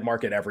look-ahead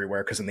market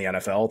everywhere because in the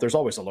NFL, there's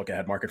always a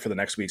look-ahead market for the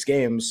next week's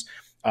games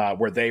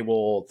where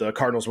the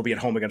Cardinals will be at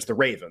home against the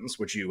Ravens,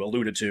 which you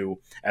alluded to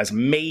as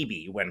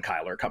maybe when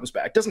Kyler comes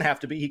back. Doesn't have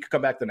to be. He could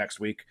come back the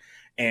next week.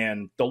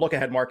 And the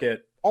look-ahead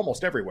market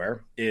almost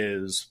everywhere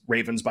is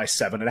Ravens by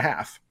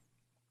 7.5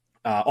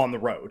 on the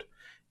road.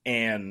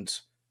 And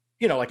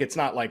like it's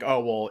not like, oh,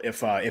 well,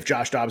 if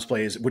Josh Dobbs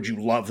plays, would you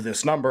love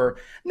this number?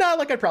 No,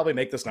 like I'd probably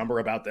make this number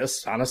about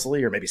this,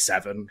 honestly, or maybe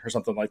 7 or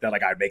something like that.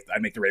 Like I'd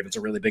make the Ravens a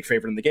really big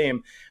favorite in the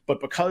game. But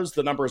because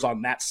the number is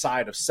on that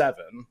side of 7,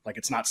 like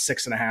it's not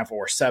 6.5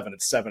 or 7,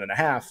 it's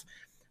 7.5.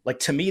 like,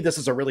 to me, this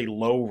is a really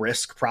low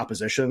risk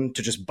proposition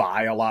to just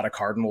buy a lot of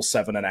Cardinals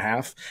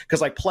 7.5.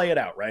 Because, like, play it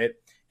out, right?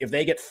 If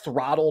they get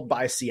throttled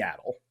by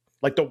Seattle,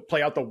 like, they'll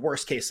play out the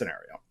worst case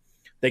scenario.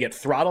 They get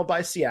throttled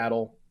by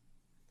Seattle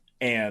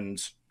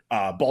and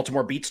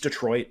Baltimore beats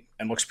Detroit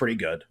and looks pretty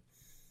good.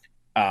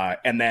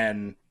 And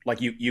then,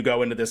 like, you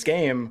go into this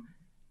game,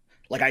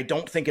 like, I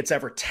don't think it's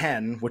ever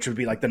 10, which would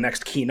be like the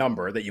next key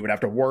number that you would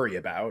have to worry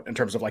about in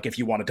terms of, like, if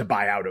you wanted to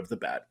buy out of the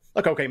bet.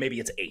 Like, okay, maybe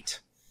it's 8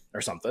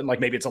 or something. Like,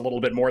 maybe it's a little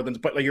bit more than,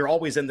 but, like, you're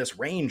always in this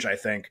range, I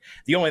think.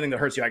 The only thing that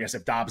hurts you, I guess,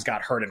 if Dobbs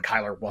got hurt and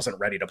Kyler wasn't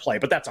ready to play,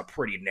 but that's a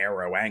pretty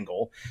narrow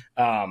angle.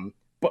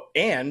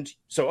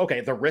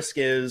 Okay, the risk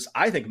is,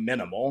 I think,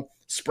 minimal.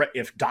 Spread,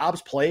 if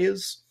Dobbs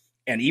plays,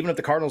 and even if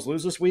the Cardinals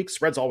lose this week,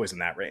 spread's always in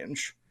that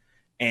range.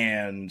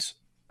 And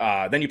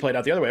then you play it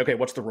out the other way. Okay,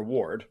 what's the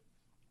reward?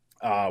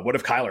 What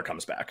if Kyler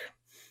comes back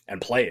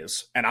and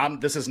plays?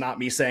 And this is not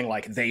me saying,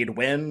 like, they'd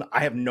win.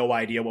 I have no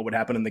idea what would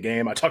happen in the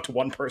game. I talked to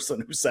one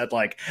person who said,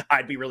 like,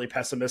 I'd be really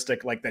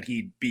pessimistic, like, that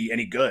he'd be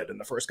any good in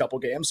the first couple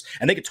games.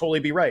 And they could totally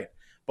be right.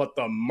 But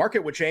the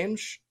market would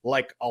change,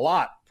 like, a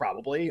lot,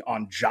 probably,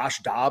 on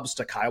Josh Dobbs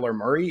to Kyler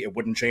Murray. It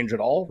wouldn't change at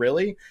all,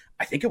 really.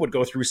 I think it would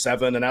go through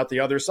 7 and out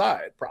the other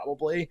side,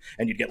 probably.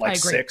 And you'd get, like,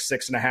 6,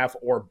 6.5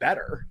 or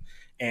better.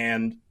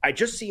 And I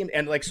just seem,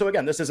 and, like, so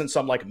again, this isn't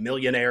some, like,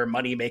 millionaire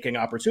money-making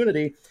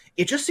opportunity.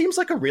 It just seems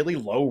like a really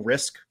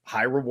low-risk,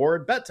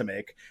 high-reward bet to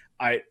make.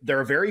 There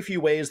are very few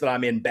ways that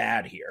I'm in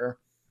bad here.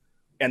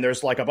 And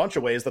there's, like, a bunch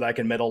of ways that I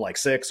can middle, like,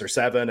 6 or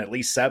 7, at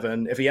least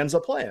 7, if he ends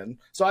up playing.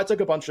 So I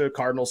took a bunch of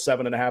Cardinals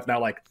 7.5.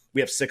 Now, like,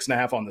 we have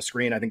 6.5 on the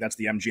screen. I think that's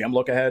the MGM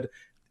look ahead.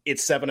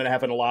 It's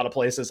 7.5 in a lot of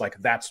places. Like,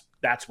 that's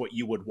what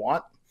you would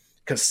want.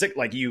 Because,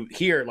 like, you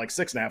hear, like,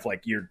 6.5,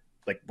 like, you're,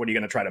 like, what are you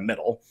going to try to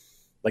middle?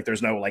 Like,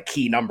 there's no, like,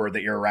 key number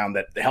that you're around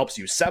that helps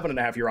you.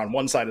 7.5, you're on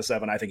one side of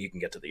 7. I think you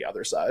can get to the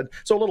other side.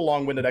 So a little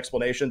long-winded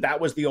explanation.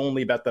 That was the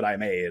only bet that I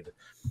made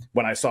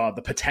when I saw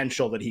the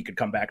potential that he could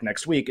come back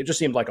next week. It just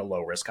seemed like a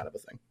low-risk kind of a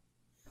thing.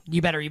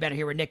 You better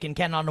hear with Nick and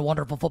Ken on a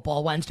Wonderful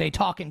Football Wednesday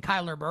talking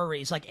Kyler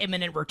Murray's, like,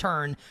 imminent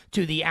return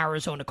to the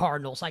Arizona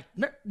Cardinals. Like,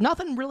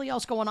 nothing really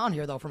else going on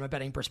here, though, from a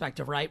betting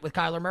perspective, right, with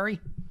Kyler Murray?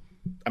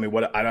 I mean,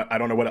 I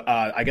don't know what.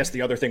 I guess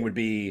the other thing would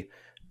be,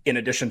 in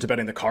addition to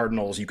betting the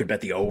Cardinals, you could bet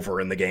the over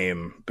in the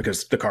game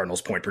because the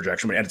Cardinals point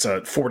projection, and it's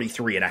a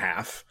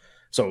 43.5.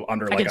 So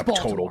under, like, a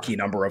total key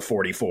number of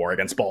 44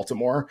 against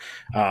Baltimore.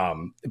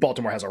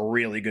 Baltimore has a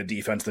really good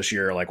defense this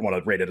year, like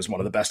rated as one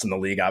of the best in the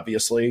league,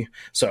 obviously.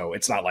 So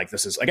it's not like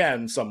this is,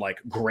 again, some, like,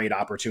 great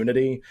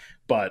opportunity,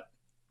 but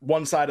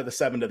one side of the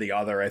 7 to the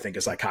other, I think,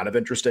 is, like, kind of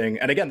interesting.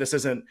 And again, this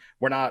isn't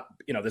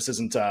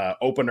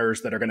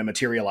openers that are going to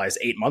materialize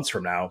 8 months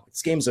from now.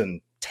 This game's in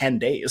 10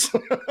 days.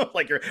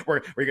 Like,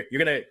 we're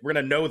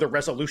gonna know the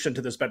resolution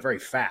to this bet very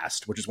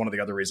fast, which is one of the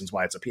other reasons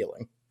why it's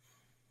appealing.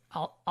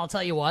 I'll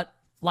tell you what.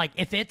 Like,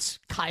 if it's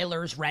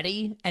Kyler's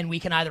ready and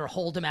we can either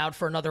hold him out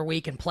for another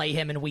week and play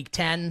him in week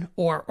 10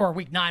 or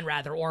week 9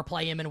 rather, or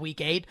play him in week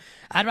 8,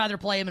 I'd rather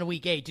play him in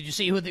week 8. Did you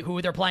see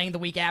who they're playing the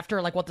week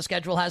after? Like, what the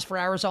schedule has for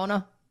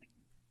Arizona?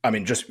 I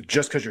mean, just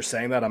because you're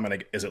saying that,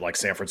 is it like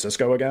San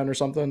Francisco again or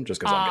something? Just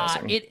because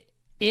I'm guessing.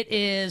 It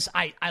is.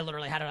 I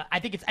literally had I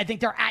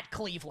think they're at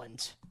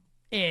Cleveland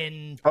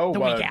in the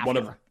week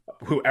after.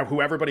 Who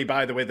everybody,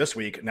 by the way, this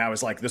week now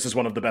is like, this is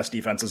one of the best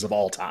defenses of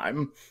all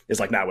time, is,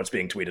 like, now what's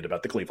being tweeted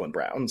about the Cleveland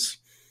Browns,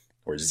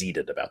 or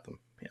zeeted about them.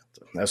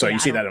 Yeah. So you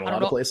see that in a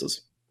lot of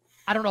places.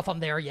 I don't know if I'm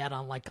there yet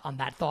on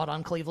that thought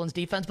on Cleveland's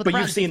defense, but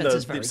you've seen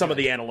some of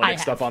the analytic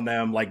stuff on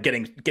them, like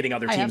getting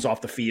other teams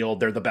off the field.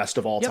 They're the best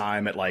of all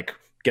time at, like,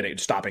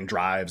 stopping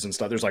drives and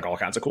stuff. There's, like, all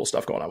kinds of cool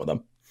stuff going on with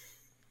them.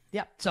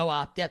 Yeah. So,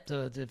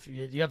 if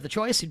you have the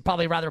choice, you'd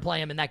probably rather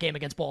play him in that game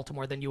against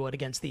Baltimore than you would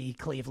against the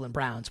Cleveland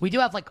Browns. We do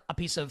have, like, a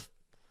piece of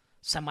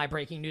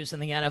semi-breaking news in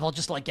the NFL,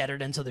 just to, like, get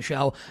it into the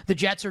show. The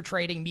Jets are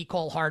trading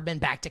Mecole Hardman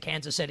back to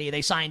Kansas City.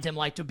 They signed him,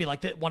 like, to be,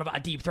 like, one of a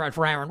deep threat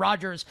for Aaron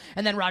Rodgers,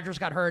 and then Rodgers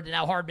got hurt, and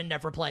now Hardman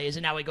never plays,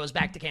 and now he goes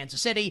back to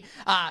Kansas City.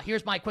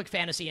 Here's my quick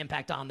fantasy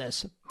impact on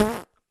this.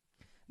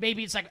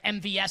 Maybe it's like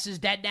MVS is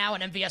dead now,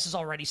 and MVS has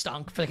already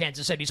stunk for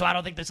Kansas City, so I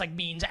don't think this, like,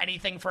 means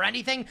anything for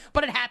anything,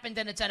 but it happened,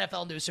 and it's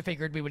NFL news, so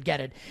figured we would get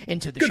it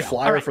into the show. Good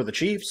flyer for the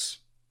Chiefs,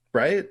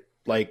 right?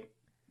 Like,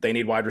 they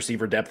need wide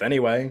receiver depth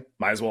anyway.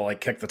 Might as well, like,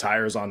 kick the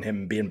tires on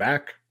him being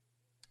back.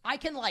 I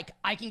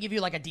can give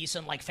you, like, a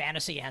decent, like,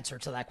 fantasy answer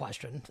to that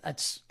question.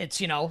 It's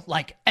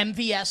like,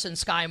 MVS and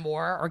Sky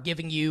Moore are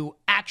giving you,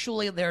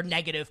 actually, they're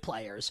negative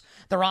players.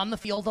 They're on the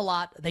field a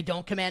lot. They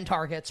don't command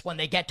targets. When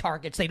they get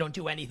targets, they don't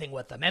do anything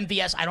with them.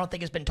 MVS, I don't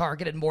think, has been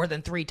targeted more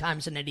than 3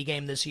 times in any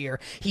game this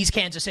year. He's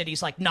Kansas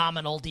City's, like,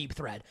 nominal deep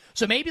threat.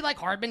 So maybe, like,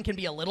 Hardman can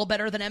be a little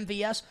better than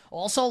MVS.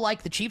 Also,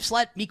 like, the Chiefs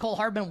let Mecole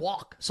Hardman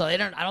walk. So I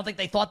don't think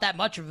they thought that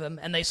much of him,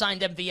 and they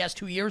signed MVS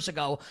 2 years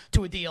ago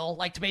to a deal,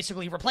 like, to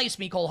basically replace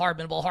Mecole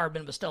Hardman while Mecole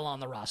Hardman was still on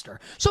the roster.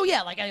 So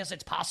yeah, like I guess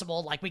it's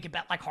possible. Like we could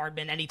bet like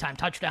Hardman anytime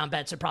touchdown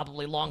bets at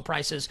probably long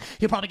prices.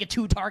 He'll probably get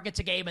 2 targets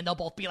a game, and they'll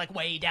both be like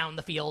way down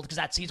the field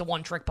because he's a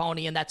one-trick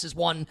pony, and that's the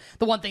one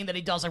thing that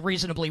he does like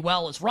reasonably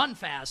well is run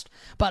fast.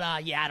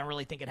 But yeah, I don't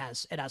really think it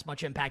has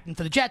much impact. And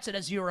for the Jets, it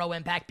has 0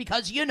 impact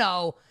because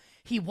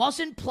he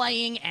wasn't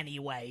playing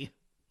anyway.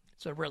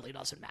 So it really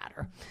doesn't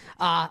matter.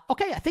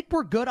 Okay, I think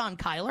we're good on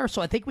Kyler,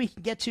 so I think we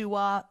can get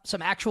to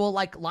some actual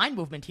line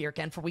movement here,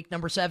 Ken, for week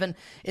number 7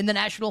 in the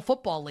National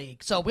Football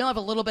League. So we'll have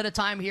a little bit of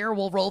time here.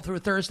 We'll roll through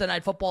Thursday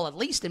Night Football at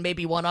least, and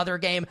maybe one other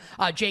game.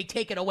 Jake,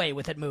 take it away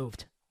with it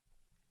moved.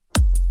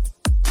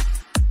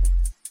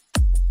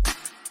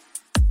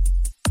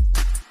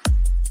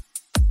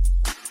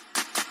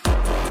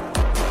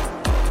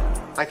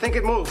 I think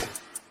it moved.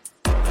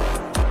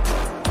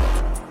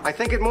 I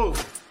think it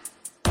moved.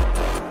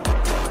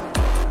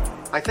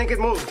 I think it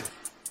moved.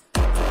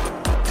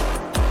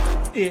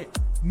 It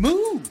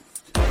moved.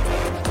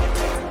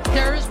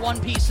 There is one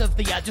piece of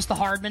the just the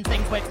Hardman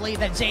thing quickly,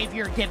 that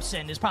Xavier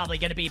Gibson is probably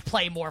going to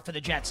play more for the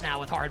Jets now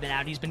with Hardman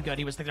out. He's been good.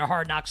 He was their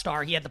hard knock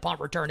star. He had the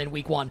punt return in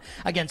week 1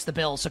 against the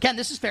Bills. So, Ken,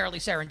 this is fairly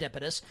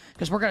serendipitous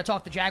because we're going to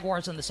talk the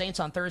Jaguars and the Saints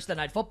on Thursday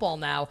Night Football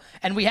now,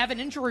 and we have an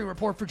injury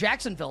report for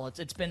Jacksonville.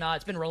 It's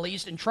been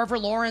released, and Trevor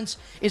Lawrence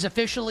is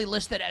officially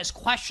listed as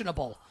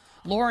questionable.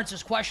 Lawrence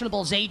is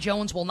questionable. Zay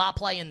Jones will not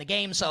play in the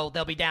game, so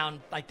they'll be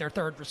down their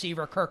third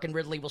receiver. Kirk and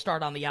Ridley will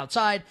start on the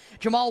outside.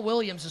 Jamal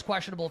Williams is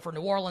questionable for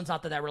New Orleans.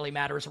 Not that really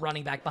matters,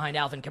 running back behind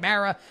Alvin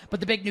Kamara.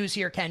 But the big news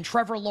here, Ken,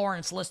 Trevor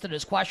Lawrence listed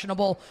as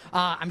questionable.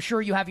 I'm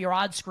sure you have your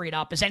odds screen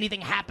up. Is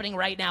anything happening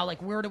right now?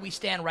 Where do we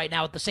stand right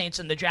now with the Saints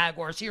and the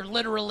Jaguars here,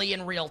 literally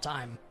in real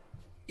time?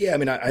 Yeah, I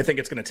mean, I think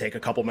it's going to take a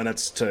couple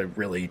minutes to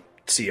really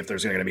see if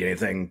there's going to be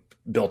anything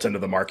built into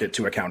the market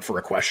to account for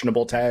a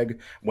questionable tag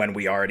when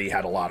we already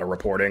had a lot of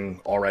reporting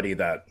already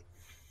that,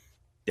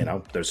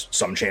 there's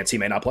some chance he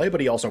may not play, but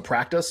he also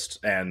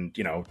practiced and,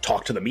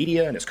 talked to the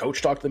media, and his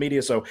coach talked to the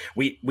media. So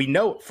we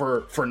know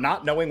for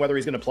not knowing whether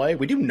he's going to play,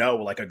 we do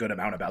know a good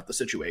amount about the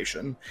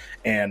situation.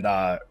 And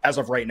as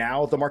of right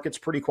now, the market's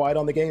pretty quiet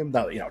on the game.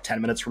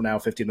 10 minutes from now,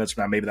 15 minutes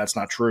from now, maybe that's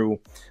not true.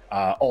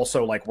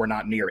 Also, we're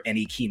not near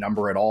any key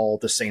number at all.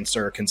 The Saints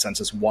are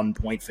consensus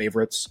 1-point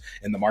favorites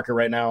in the market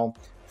right now.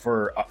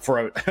 For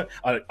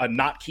a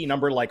not key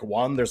number like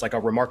 1, there's a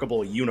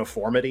remarkable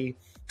uniformity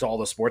to all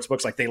the sports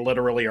books. They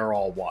literally are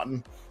all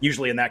 1.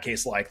 Usually in that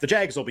case, the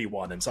Jags will be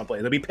 1 and some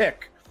play they'll be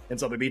pick and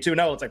some will be 2.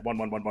 No, it's 1 1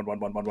 1 1 1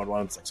 1 1 1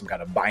 1. It's some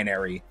kind of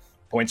binary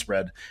point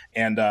spread.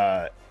 And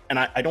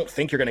I don't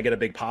think you're going to get a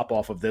big pop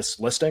off of this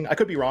listing. I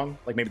could be wrong.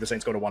 Maybe the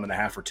Saints go to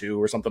 1.5 or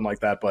 2 or something like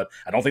that, but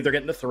I don't think they're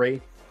getting to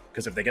 3.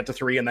 Because if they get to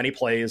 3 and then he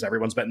plays,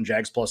 everyone's betting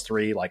Jags plus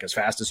 3 as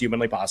fast as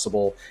humanly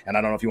possible. And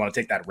I don't know if you want to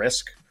take that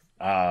risk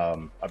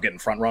of getting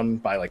front run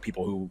by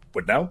people who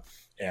would know.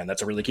 And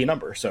that's a really key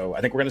number. So I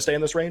think we're going to stay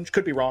in this range.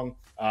 Could be wrong.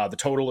 The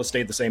total has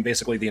stayed the same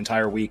basically the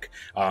entire week,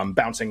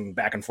 bouncing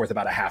back and forth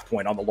about a half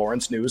point on the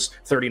Lawrence news,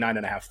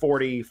 39.5,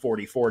 40,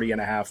 40,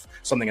 40.5,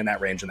 something in that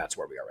range. And that's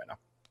where we are right now.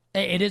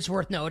 It is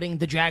worth noting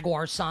the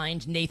Jaguars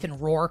signed Nathan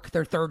Rourke,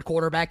 their third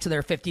quarterback, to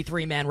their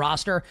 53-man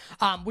roster,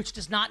 which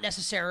does not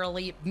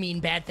necessarily mean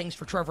bad things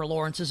for Trevor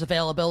Lawrence's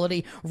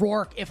availability.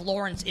 Rourke, if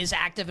Lawrence is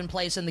active and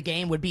plays in the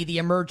game, would be the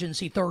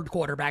emergency third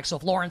quarterback. So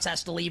if Lawrence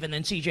has to leave and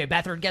then C.J.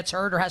 Beathard gets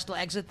hurt or has to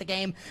exit the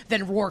game,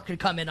 then Rourke could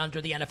come in under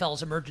the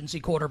NFL's emergency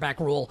quarterback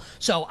rule.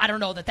 So I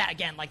don't know that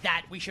again,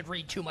 we should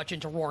read too much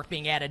into Rourke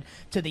being added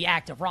to the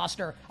active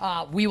roster.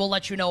 We will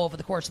let you know over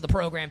the course of the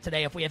program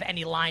today if we have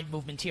any line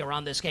movement here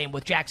on this game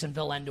with Jacksonville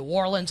and New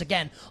Orleans.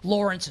 Again,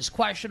 Lawrence is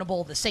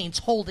questionable. The Saints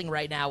holding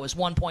right now is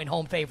 1-point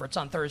home favorites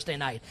on Thursday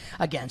night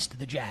against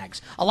the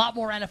Jags. A lot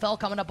more NFL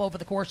coming up over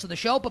the course of the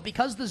show, but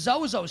because the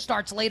Zozo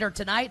starts later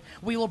tonight,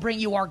 we will bring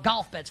you our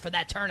golf bets for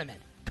that tournament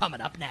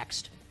coming up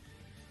next.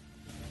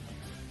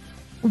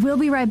 We'll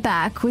be right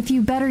back with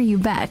You Better You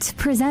Bet,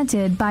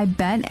 presented by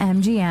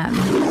BetMGM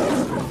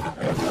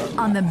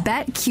on the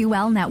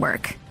BetQL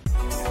network.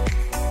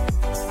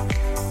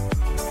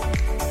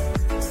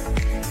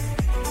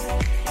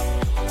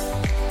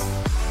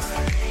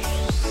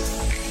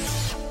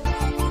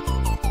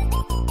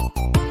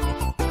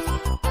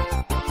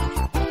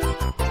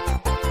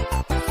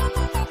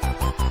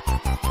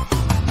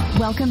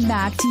 Welcome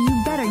back to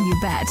You Better You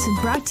Bet,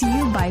 brought to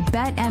you by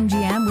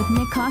BetMGM with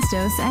Nick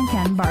Costos and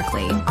Ken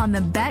Barkley on the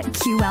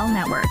BetQL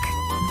network.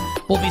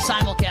 We'll be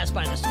simulcast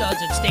by the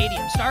Studs at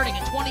Stadium starting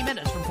in 20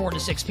 minutes from 4 to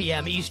 6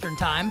 p.m. Eastern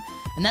Time,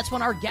 and that's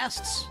when our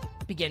guests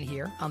begin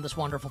here on this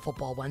wonderful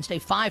Football Wednesday.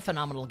 5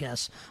 phenomenal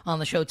guests on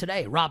the show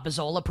today. Rob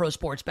Bizzola, Pro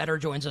Sports Bettor,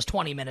 joins us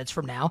 20 minutes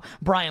from now.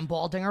 Brian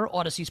Baldinger,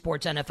 Odyssey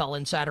Sports NFL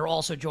Insider,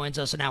 also joins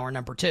us in hour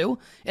number 2.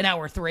 In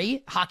hour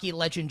 3, hockey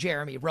legend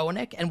Jeremy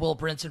Roenick and Will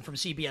Brinson from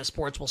CBS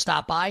Sports will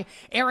stop by.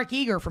 Eric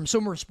Eager from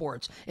Sumer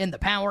Sports in the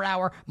Power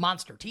Hour.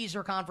 Monster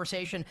teaser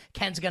conversation.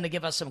 Ken's going to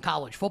give us some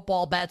college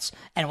football bets.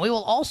 And we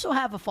will also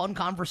have a fun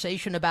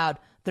conversation about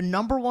the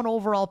number 1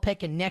 overall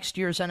pick in next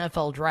year's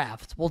NFL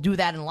draft. We'll do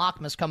that in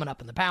Lockmas coming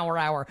up in the Power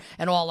Hour,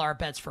 and all our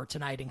bets for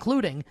tonight,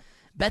 including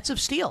Bets of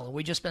Steel.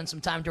 We just spent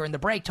some time during the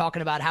break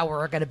talking about how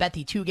we're going to bet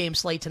the 2-game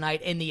slate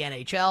tonight in the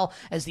NHL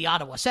as the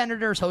Ottawa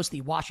Senators host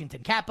the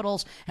Washington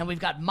Capitals. And we've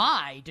got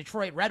my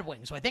Detroit Red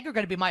Wings, who I think are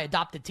going to be my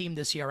adopted team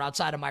this year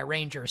outside of my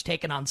Rangers,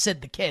 taking on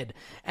Sid the Kid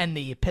and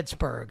the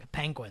Pittsburgh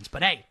Penguins.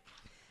 But hey,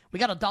 we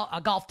got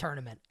a golf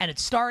tournament, and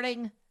it's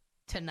starting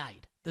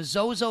tonight. The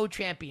Zozo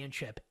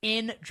Championship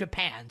in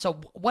Japan. So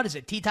what is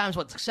it? Tee time's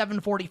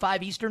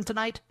 7:45 Eastern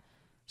tonight?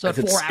 So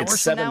 4 hours it's from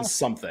 7 now?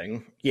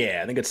 something.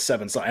 Yeah, I think it's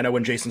 7 something. I know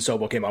when Jason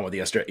Sobel came on with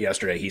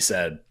yesterday, he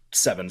said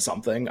 7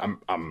 something.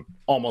 I'm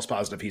almost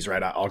positive he's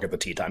right. I'll get the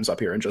tee times up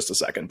here in just a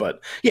second.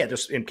 But yeah,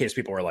 just in case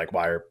people were like,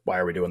 why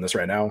are we doing this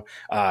right now?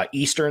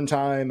 Eastern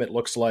time, it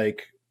looks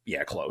like,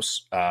 yeah,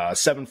 close.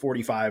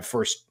 7:45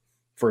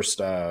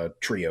 first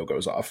trio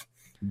goes off.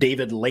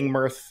 David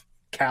Lingmerth,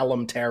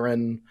 Callum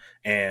Tarrant,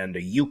 and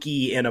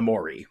Yuki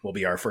Inamori will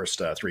be our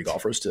first 3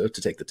 golfers to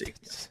take the tee.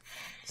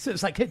 So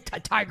it's like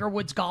Tiger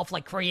Woods Golf,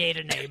 like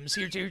creative names.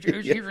 Here's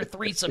your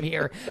threesome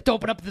here to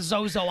open up the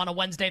Zozo on a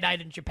Wednesday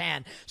night in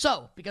Japan.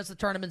 So, because the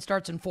tournament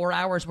starts in 4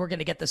 hours, we're going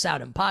to get this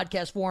out in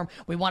podcast form.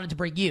 We wanted to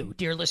bring you,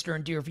 dear listener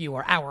and dear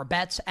viewer, our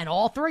bets, and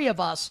all 3 of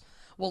us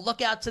will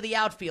look out to the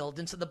outfield,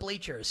 into the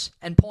bleachers,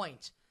 and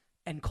point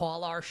and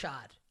call our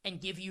shot and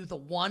give you the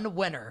one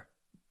winner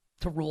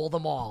to rule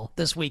them all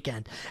this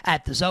weekend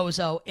at the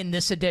Zozo in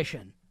this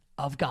edition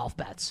of Golf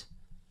Bets.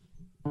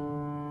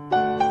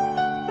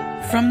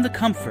 From the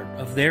comfort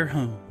of their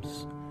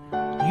homes,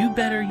 You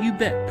Better You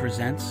Bet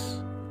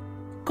presents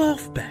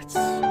Golf Bets.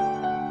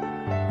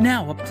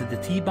 Now up to the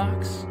tee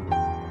box,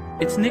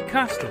 it's Nick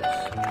Costos,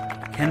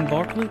 Ken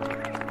Barkley,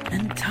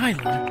 and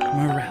Tyler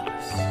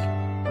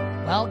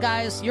Morales. Well,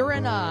 guys, you're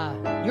in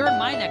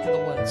my neck of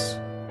the woods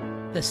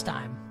this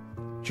time,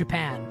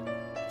 Japan.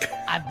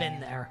 I've been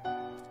there.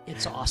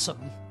 It's awesome.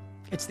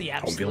 It's the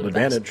absolute home field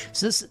best. advantage.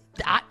 So this,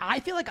 I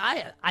feel like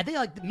I think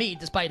like me,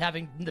 despite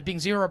being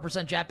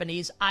 0%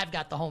 Japanese, I've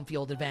got the home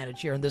field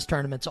advantage here in this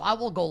tournament. So I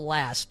will go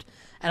last,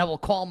 and I will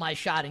call my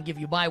shot and give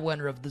you my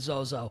winner of the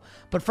Zozo.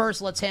 But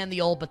first, let's hand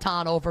the old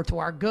baton over to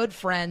our good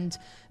friend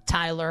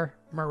Tyler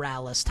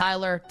Morales.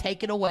 Tyler,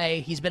 take it away.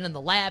 He's been in the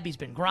lab. He's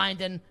been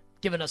grinding,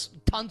 giving us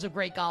tons of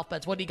great golf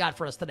bets. What do you got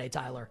for us today,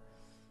 Tyler?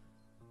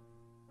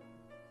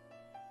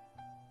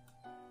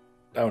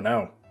 Oh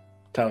no,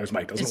 Tyler's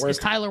mic doesn't work.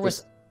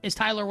 Is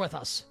Tyler with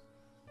us?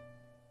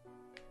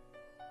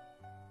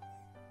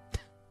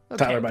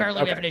 Okay, Tyler,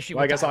 apparently we have an issue.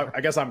 Well, with Tyler.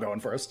 I guess I'm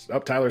going first. Oh,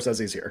 Tyler says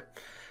he's here.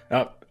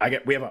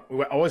 We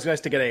always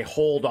nice to get a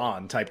hold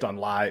on typed on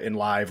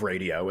live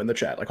radio in the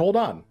chat. Like, hold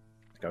on.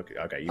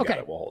 Okay, you got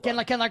it. We'll hold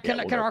on.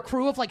 Can our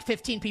crew of like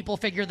 15 people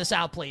figure this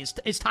out, please?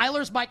 Is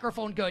Tyler's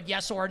microphone good?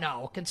 Yes or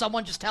no? Can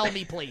someone just tell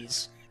me,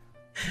 please?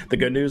 The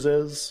good news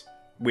is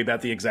we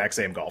bet the exact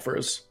same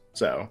golfers.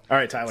 So, all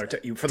right, Tyler,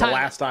 for the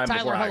last time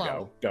before I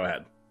go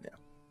ahead. Yeah.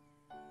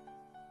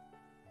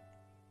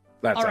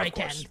 That's all right,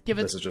 Ken.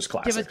 This is just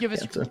classic. Give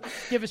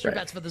us your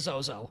bets for the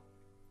Zozo.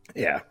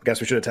 Yeah,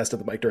 guess we should have tested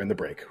the mic during the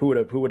break. Who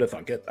would have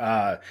thunk it?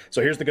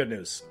 So here's the good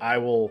news. I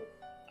will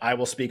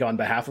speak on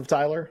behalf of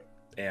Tyler,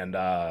 and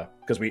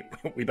because we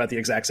bet the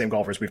exact same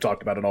golfers. We've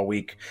talked about it all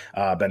week.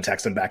 Been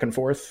texting back and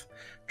forth,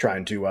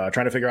 trying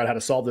to figure out how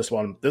to solve this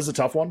one. This is a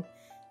tough one,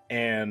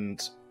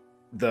 and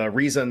the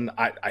reason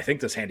I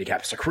think this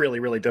handicap is like really,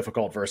 really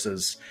difficult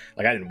versus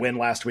like I didn't win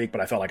last week, but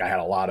I felt like I had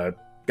a lot of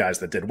guys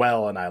that did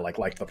well, and I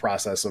liked the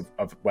process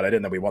of what I did,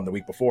 and then we won the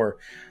week before.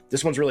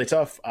 This one's really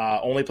tough.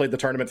 Only played the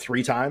tournament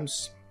 3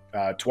 times.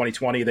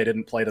 2020, they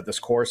didn't play it at this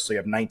course, so you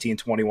have 19,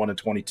 21, and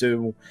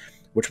 22,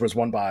 which was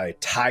won by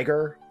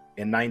Tiger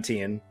in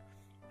 19,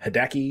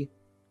 Hideki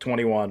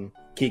 21,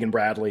 Keegan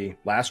Bradley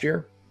last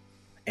year.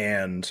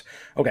 And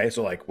okay,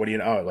 so like, what do you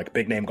know? Like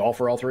big name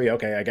golfer, all 3.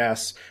 Okay, I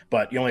guess,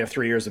 but you only have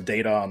 3 years of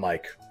data on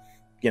like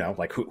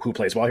who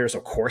plays well here. So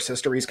course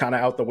history is kind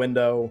of out the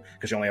window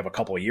because you only have a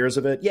couple of years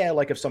of it. Yeah,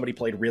 like if somebody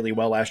played really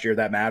well last year,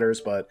 that matters,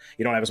 but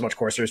you don't have as much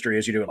course history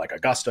as you do at like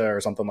Augusta or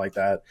something like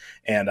that,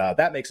 and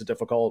that makes it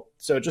difficult.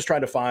 So just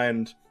trying to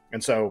find,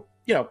 and so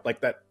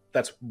like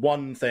that's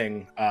one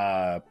thing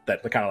that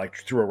kind of like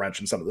threw a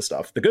wrench in some of the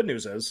stuff. The good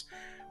news is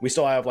we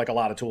still have like a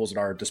lot of tools at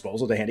our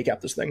disposal to handicap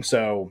this thing.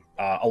 So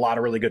a lot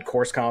of really good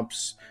course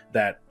comps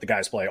that the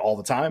guys play all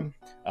the time.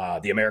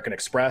 The American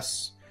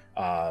Express,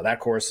 that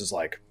course is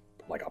like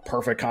a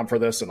perfect comp for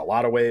this in a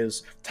lot of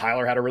ways.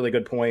 Tyler had a really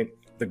good point.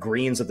 The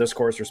greens at this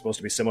course are supposed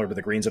to be similar to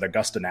the greens at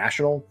Augusta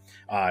National,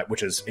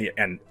 which is,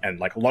 and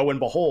like lo and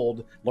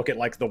behold, look at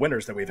like the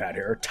winners that we've had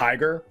here.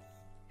 Tiger,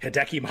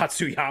 Hideki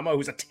Matsuyama,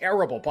 who's a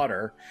terrible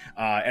putter,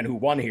 and who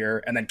won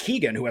here, and then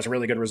Keegan, who has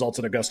really good results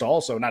at Augusta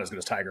also, not as good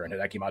as Tiger and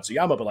Hideki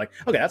Matsuyama, but like,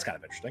 okay, that's kind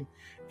of interesting.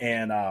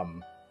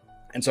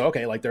 And so,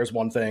 okay, like there's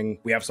one thing.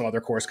 We have some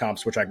other course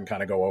comps, which I can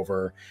kind of go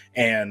over.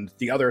 And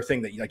the other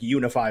thing that like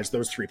unifies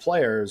those 3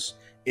 players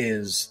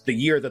is the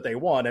year that they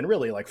won, and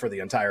really like for the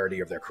entirety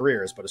of their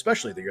careers, but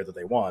especially the year that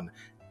they won,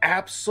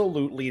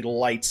 absolutely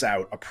lights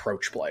out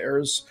approach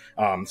players.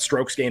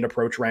 Strokes gained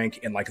approach rank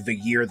in like the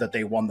year that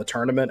they won the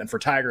tournament. And for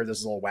Tiger, this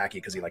is a little wacky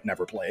because he like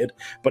never played.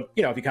 But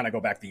you know, if you kind of go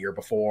back the year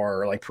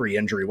before or like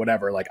pre-injury,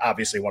 whatever, like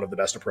obviously one of the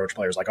best approach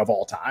players like of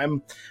all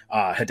time.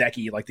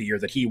 Hideki, like the year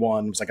that he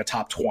won, was like a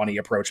top 20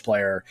 approach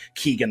player.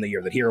 Keegan, the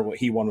year that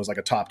he won, was like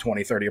a top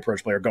 20, 30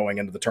 approach player going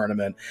into the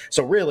tournament.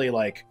 So really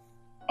like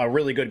a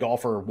really good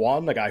golfer,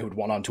 one, a guy who'd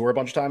won on tour a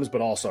bunch of times,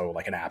 but also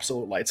like an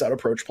absolute lights out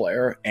approach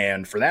player.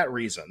 And for that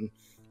reason,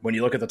 when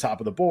you look at the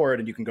top of the board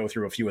and you can go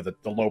through a few of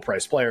the low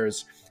price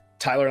players,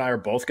 Tyler and I are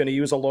both going to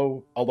use a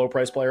low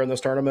price player in this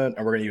tournament,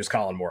 and we're going to use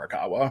Colin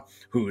Morikawa,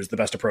 who's the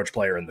best approach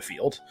player in the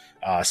field,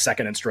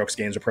 second in strokes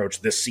gains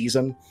approach this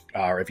season,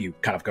 or if you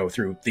kind of go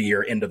through the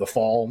year into the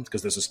fall,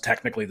 because this is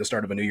technically the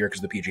start of a new year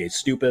because the PGA is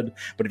stupid,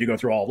 but if you go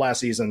through all of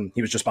last season,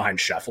 he was just behind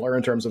Scheffler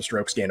in terms of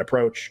strokes gain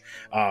approach.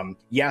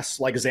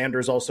 Yes, like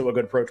Xander's also a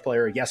good approach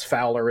player. Yes,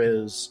 Fowler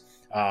is.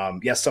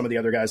 Yes, some of the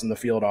other guys in the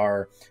field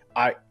are.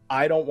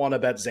 I don't want to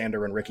bet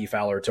Xander and Ricky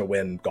Fowler to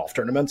win golf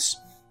tournaments.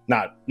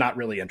 Not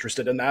really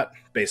interested in that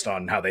based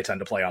on how they tend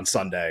to play on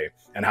Sunday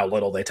and how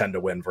little they tend to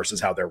win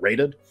versus how they're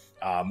rated.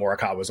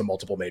 Morikawa is a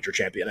multiple major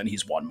champion and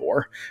he's won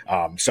more.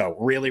 So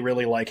really,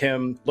 really like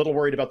him. Little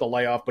worried about the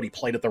layoff, but he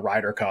played at the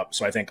Ryder Cup.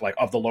 So I think like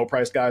of the low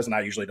priced guys, and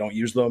I usually don't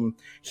use them,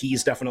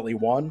 he's definitely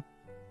one.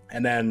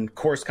 And then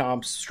course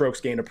comps,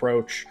 strokes gained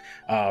approach,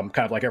 kind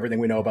of like everything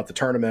we know about the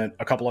tournament.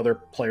 A couple other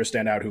players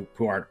stand out who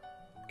aren't,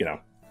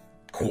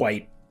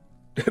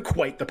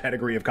 quite the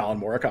pedigree of Colin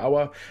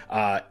Morikawa.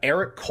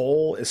 Eric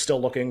Cole is still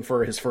looking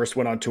for his first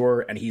win on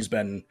tour, and he's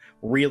been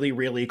really,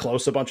 really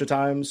close a bunch of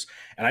times.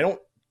 And I don't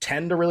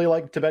tend to really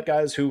like to bet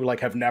guys who like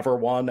have never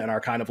won and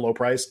are kind of low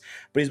priced,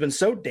 but he's been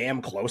so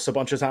damn close a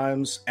bunch of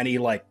times, and he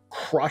like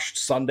crushed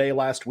Sunday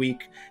last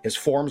week. His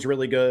form's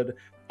really good.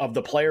 Of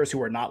the players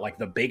who are not like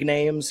the big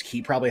names,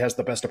 he probably has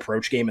the best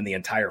approach game in the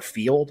entire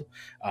field.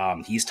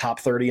 He's top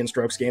 30 in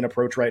strokes gain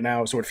approach right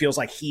now. So it feels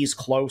like he's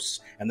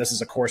close, and this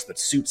is a course that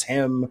suits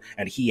him,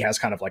 and he has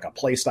kind of like a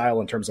play style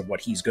in terms of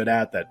what he's good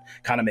at that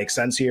kind of makes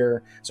sense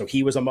here. So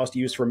he was a must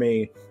use for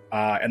me.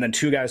 And then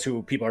two guys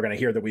who people are going to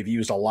hear that we've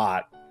used a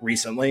lot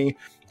recently.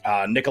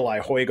 Nikolai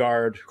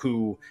Højgaard,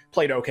 who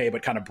played okay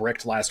but kind of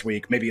bricked last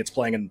week. Maybe it's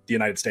playing in the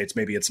United States,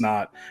 maybe it's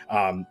not.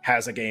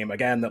 Has a game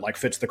again that like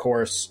fits the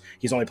course.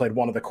 He's only played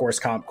one of the course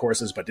comp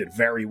courses but did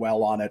very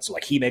well on it, so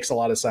like he makes a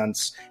lot of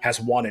sense.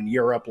 Has won in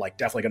Europe, like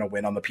definitely going to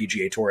win on the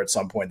PGA Tour at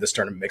some point. This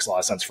tournament makes a lot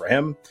of sense for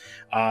him.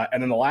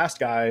 And then the last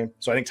guy,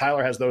 so I think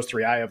Tyler has those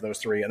three, I have those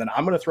three, and then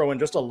I'm going to throw in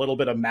just a little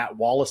bit of Matt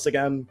Wallace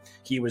again.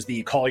 He was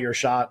the call your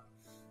shot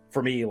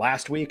for me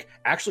last week.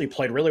 Actually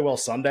played really well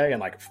Sunday and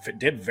like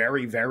did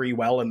very, very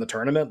well in the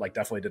tournament. Like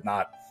definitely did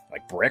not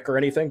like brick or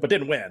anything, but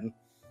didn't win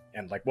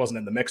and like wasn't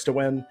in the mix to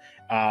win.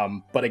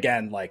 But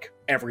again, like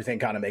everything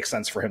kind of makes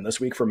sense for him this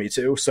week for me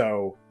too.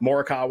 So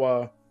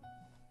Morikawa,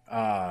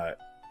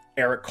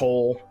 Eric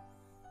Cole,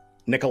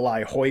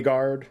 Nikolai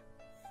Højgaard,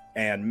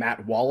 and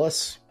Matt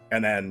Wallace.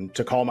 And then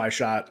to call my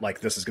shot,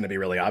 like this is going to be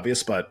really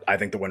obvious, but I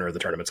think the winner of the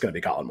tournament is going to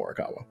be Colin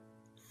Morikawa.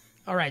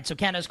 All right, so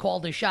Ken has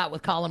called his shot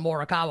with Colin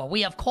Morikawa.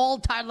 We have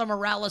called Tyler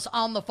Morales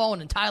on the phone,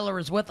 and Tyler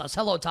is with us.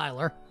 Hello,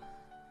 Tyler.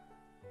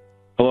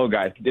 Hello,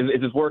 guys. Is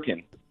this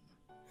working?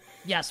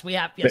 Yes, we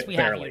have. Yes, we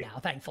have you now,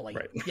 thankfully.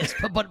 Right. Yes,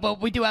 but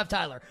we do have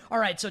Tyler. All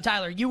right, so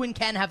Tyler, you and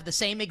Ken have the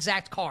same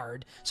exact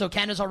card. So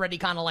Ken has already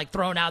kind of like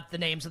thrown out the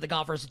names of the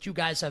golfers that you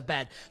guys have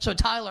bet. So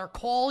Tyler,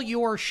 call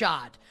your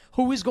shot.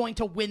 Who is going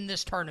to win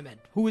this tournament?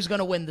 Who is going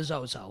to win the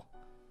Zozo?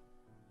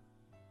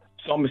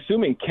 So I'm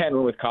assuming Ken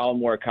went with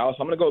Colin Morikawa, so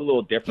I'm going to go a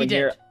little different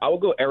here. I will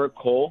go Eric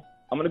Cole.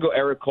 I'm going to go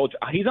Eric Cole.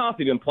 He's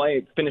honestly been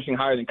finishing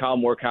higher than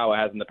Colin Morikawa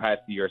has in the past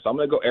year, so I'm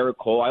going to go Eric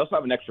Cole. I also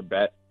have an extra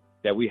bet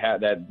that we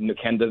have that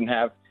Ken doesn't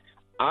have.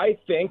 I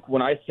think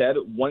when I said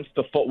once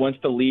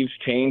the leaves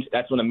change,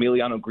 that's when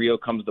Emiliano Grillo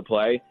comes to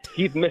play.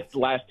 He's missed the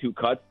last two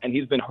cuts, and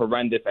he's been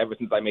horrendous ever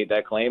since I made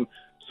that claim.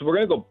 So we're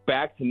going to go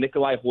back to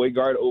Nikolai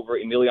Højgaard over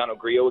Emiliano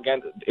Grillo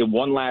again. It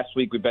won last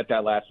week. We bet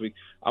that last week.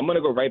 I'm going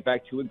to go right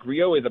back to it.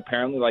 Grillo is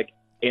apparently like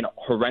in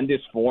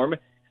horrendous form.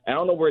 I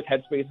don't know where his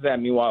headspace is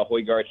at. Meanwhile,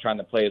 Højgaard's trying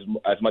to play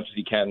as much as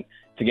he can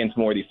to get into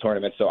more of these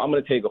tournaments. So I'm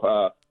going to take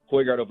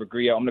Højgaard over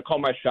Grillo. I'm going to call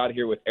my shot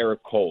here with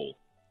Eric Cole.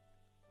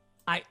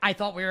 I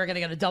thought we were going to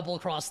get a double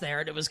cross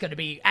there, and it was going to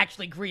be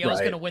actually Grillo's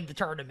going to win the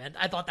tournament.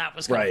 I thought that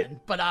was coming.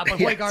 Right. But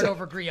Højgaard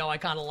over Grillo, I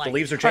kind of like. The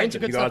leaves are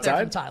changing. You go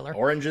outside, Tyler.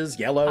 Oranges,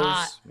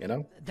 yellows,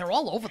 They're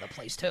all over the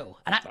place, too.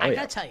 And I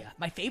got to tell you,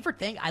 my favorite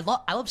thing, I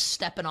love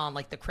stepping on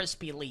like the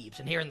crispy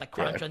leaves and hearing the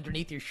crunch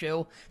underneath your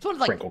shoe. It's one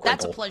of like, crinkle.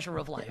 That's a pleasure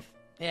of life.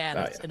 Yeah,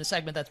 that's in a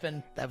segment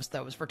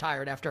that was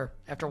retired after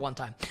one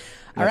time.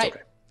 All right.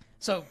 Okay.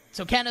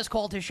 So Ken has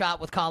called his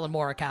shot with Colin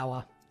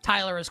Morikawa.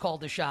 Tyler has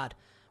called his shot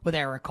with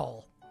Eric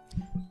Cole.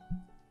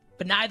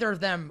 But neither of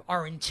them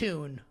are in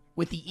tune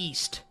with the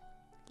East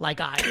like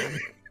I am,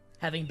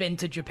 having been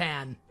to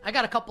Japan. I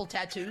got a couple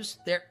tattoos.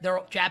 They're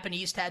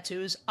Japanese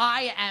tattoos.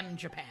 I am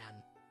Japan.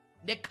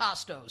 Nick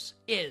Costos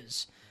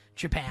is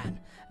Japan.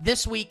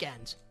 This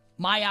weekend,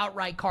 My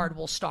outright card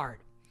will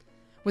start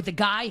with the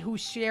guy who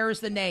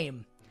shares the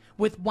name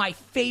with my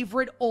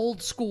favorite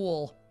old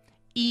school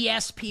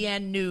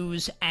ESPN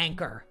News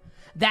anchor.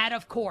 That,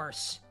 of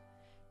course,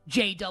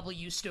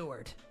 J.W.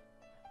 Stewart.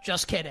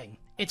 Just kidding.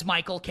 It's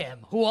Michael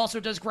Kim, who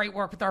also does great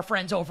work with our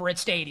friends over at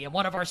Stadium,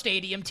 one of our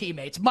Stadium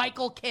teammates.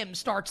 Michael Kim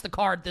starts the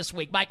card this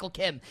week. Michael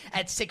Kim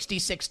at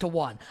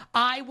 66-1.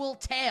 I will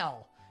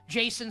tail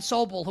Jason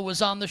Sobel, who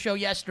was on the show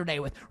yesterday,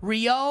 with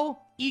Ryo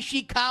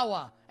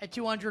Ishikawa at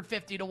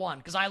 250-1,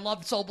 because I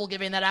loved Sobel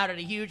giving that out at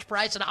a huge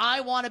price, and I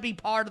want to be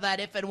part of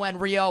that if and when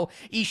Ryo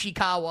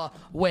Ishikawa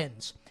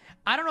wins.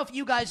 I don't know if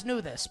you guys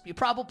knew this. You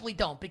probably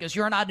don't, because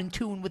you're not in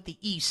tune with the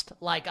East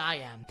like I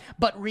am.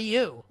 But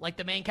Ryu, like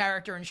the main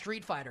character in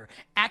Street Fighter,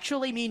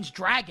 actually means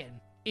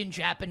dragon in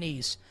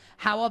Japanese.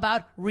 How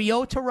about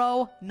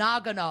Ryotaro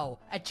Nagano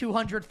at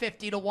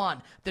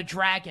 250-1, the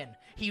dragon?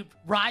 He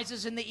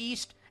rises in the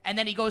East, and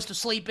then he goes to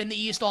sleep in the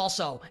East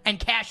also and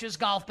cashes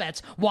golf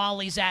bets while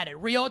he's at it.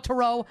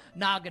 Ryotaro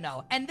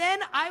Nagano. And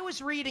then I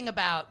was reading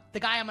about the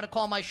guy I'm going to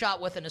call my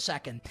shot with in a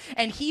second,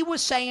 and he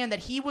was saying that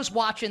he was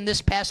watching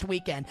this past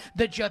weekend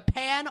the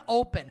Japan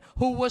Open,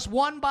 who was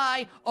won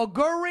by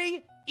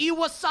Oguri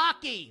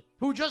Iwasaki,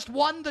 who just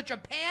won the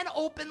Japan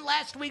Open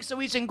last week, so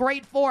he's in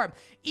great form.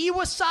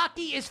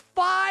 Iwasaki is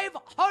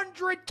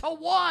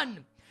 500-1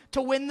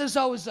 to win the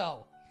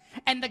Zozo.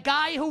 And the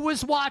guy who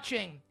was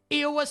watching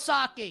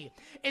Iwasaki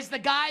is the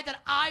guy that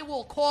I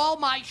will call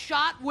my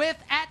shot with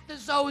at the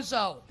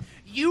Zozo.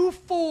 You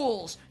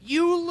fools,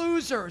 you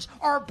losers,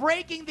 are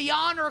breaking the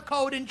honor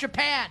code in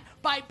Japan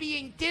by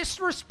being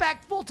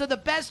disrespectful to the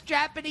best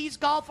Japanese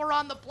golfer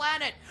on the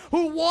planet,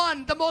 who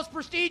won the most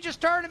prestigious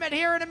tournament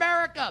here in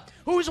America,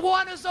 who's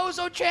won a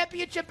Zozo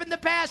championship in the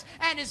past,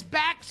 and his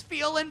back's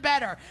feeling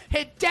better.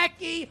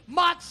 Hideki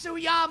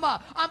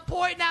Matsuyama. I'm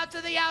pointing out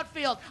to the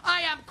outfield.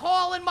 I am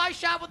calling my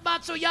shot with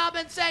Matsuyama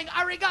and saying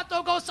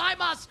arigato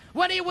gozaimasu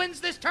when he wins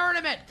this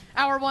tournament.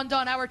 Hour one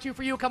done, hour two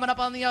for you coming up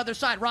on the other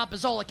side. Ron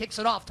Pizzola kicks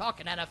it off,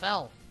 talking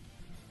NFL.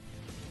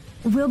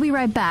 We'll be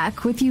right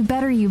back with You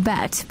Better You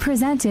Bet,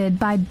 presented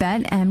by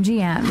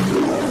BetMGM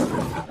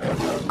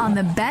on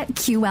the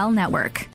BetQL network.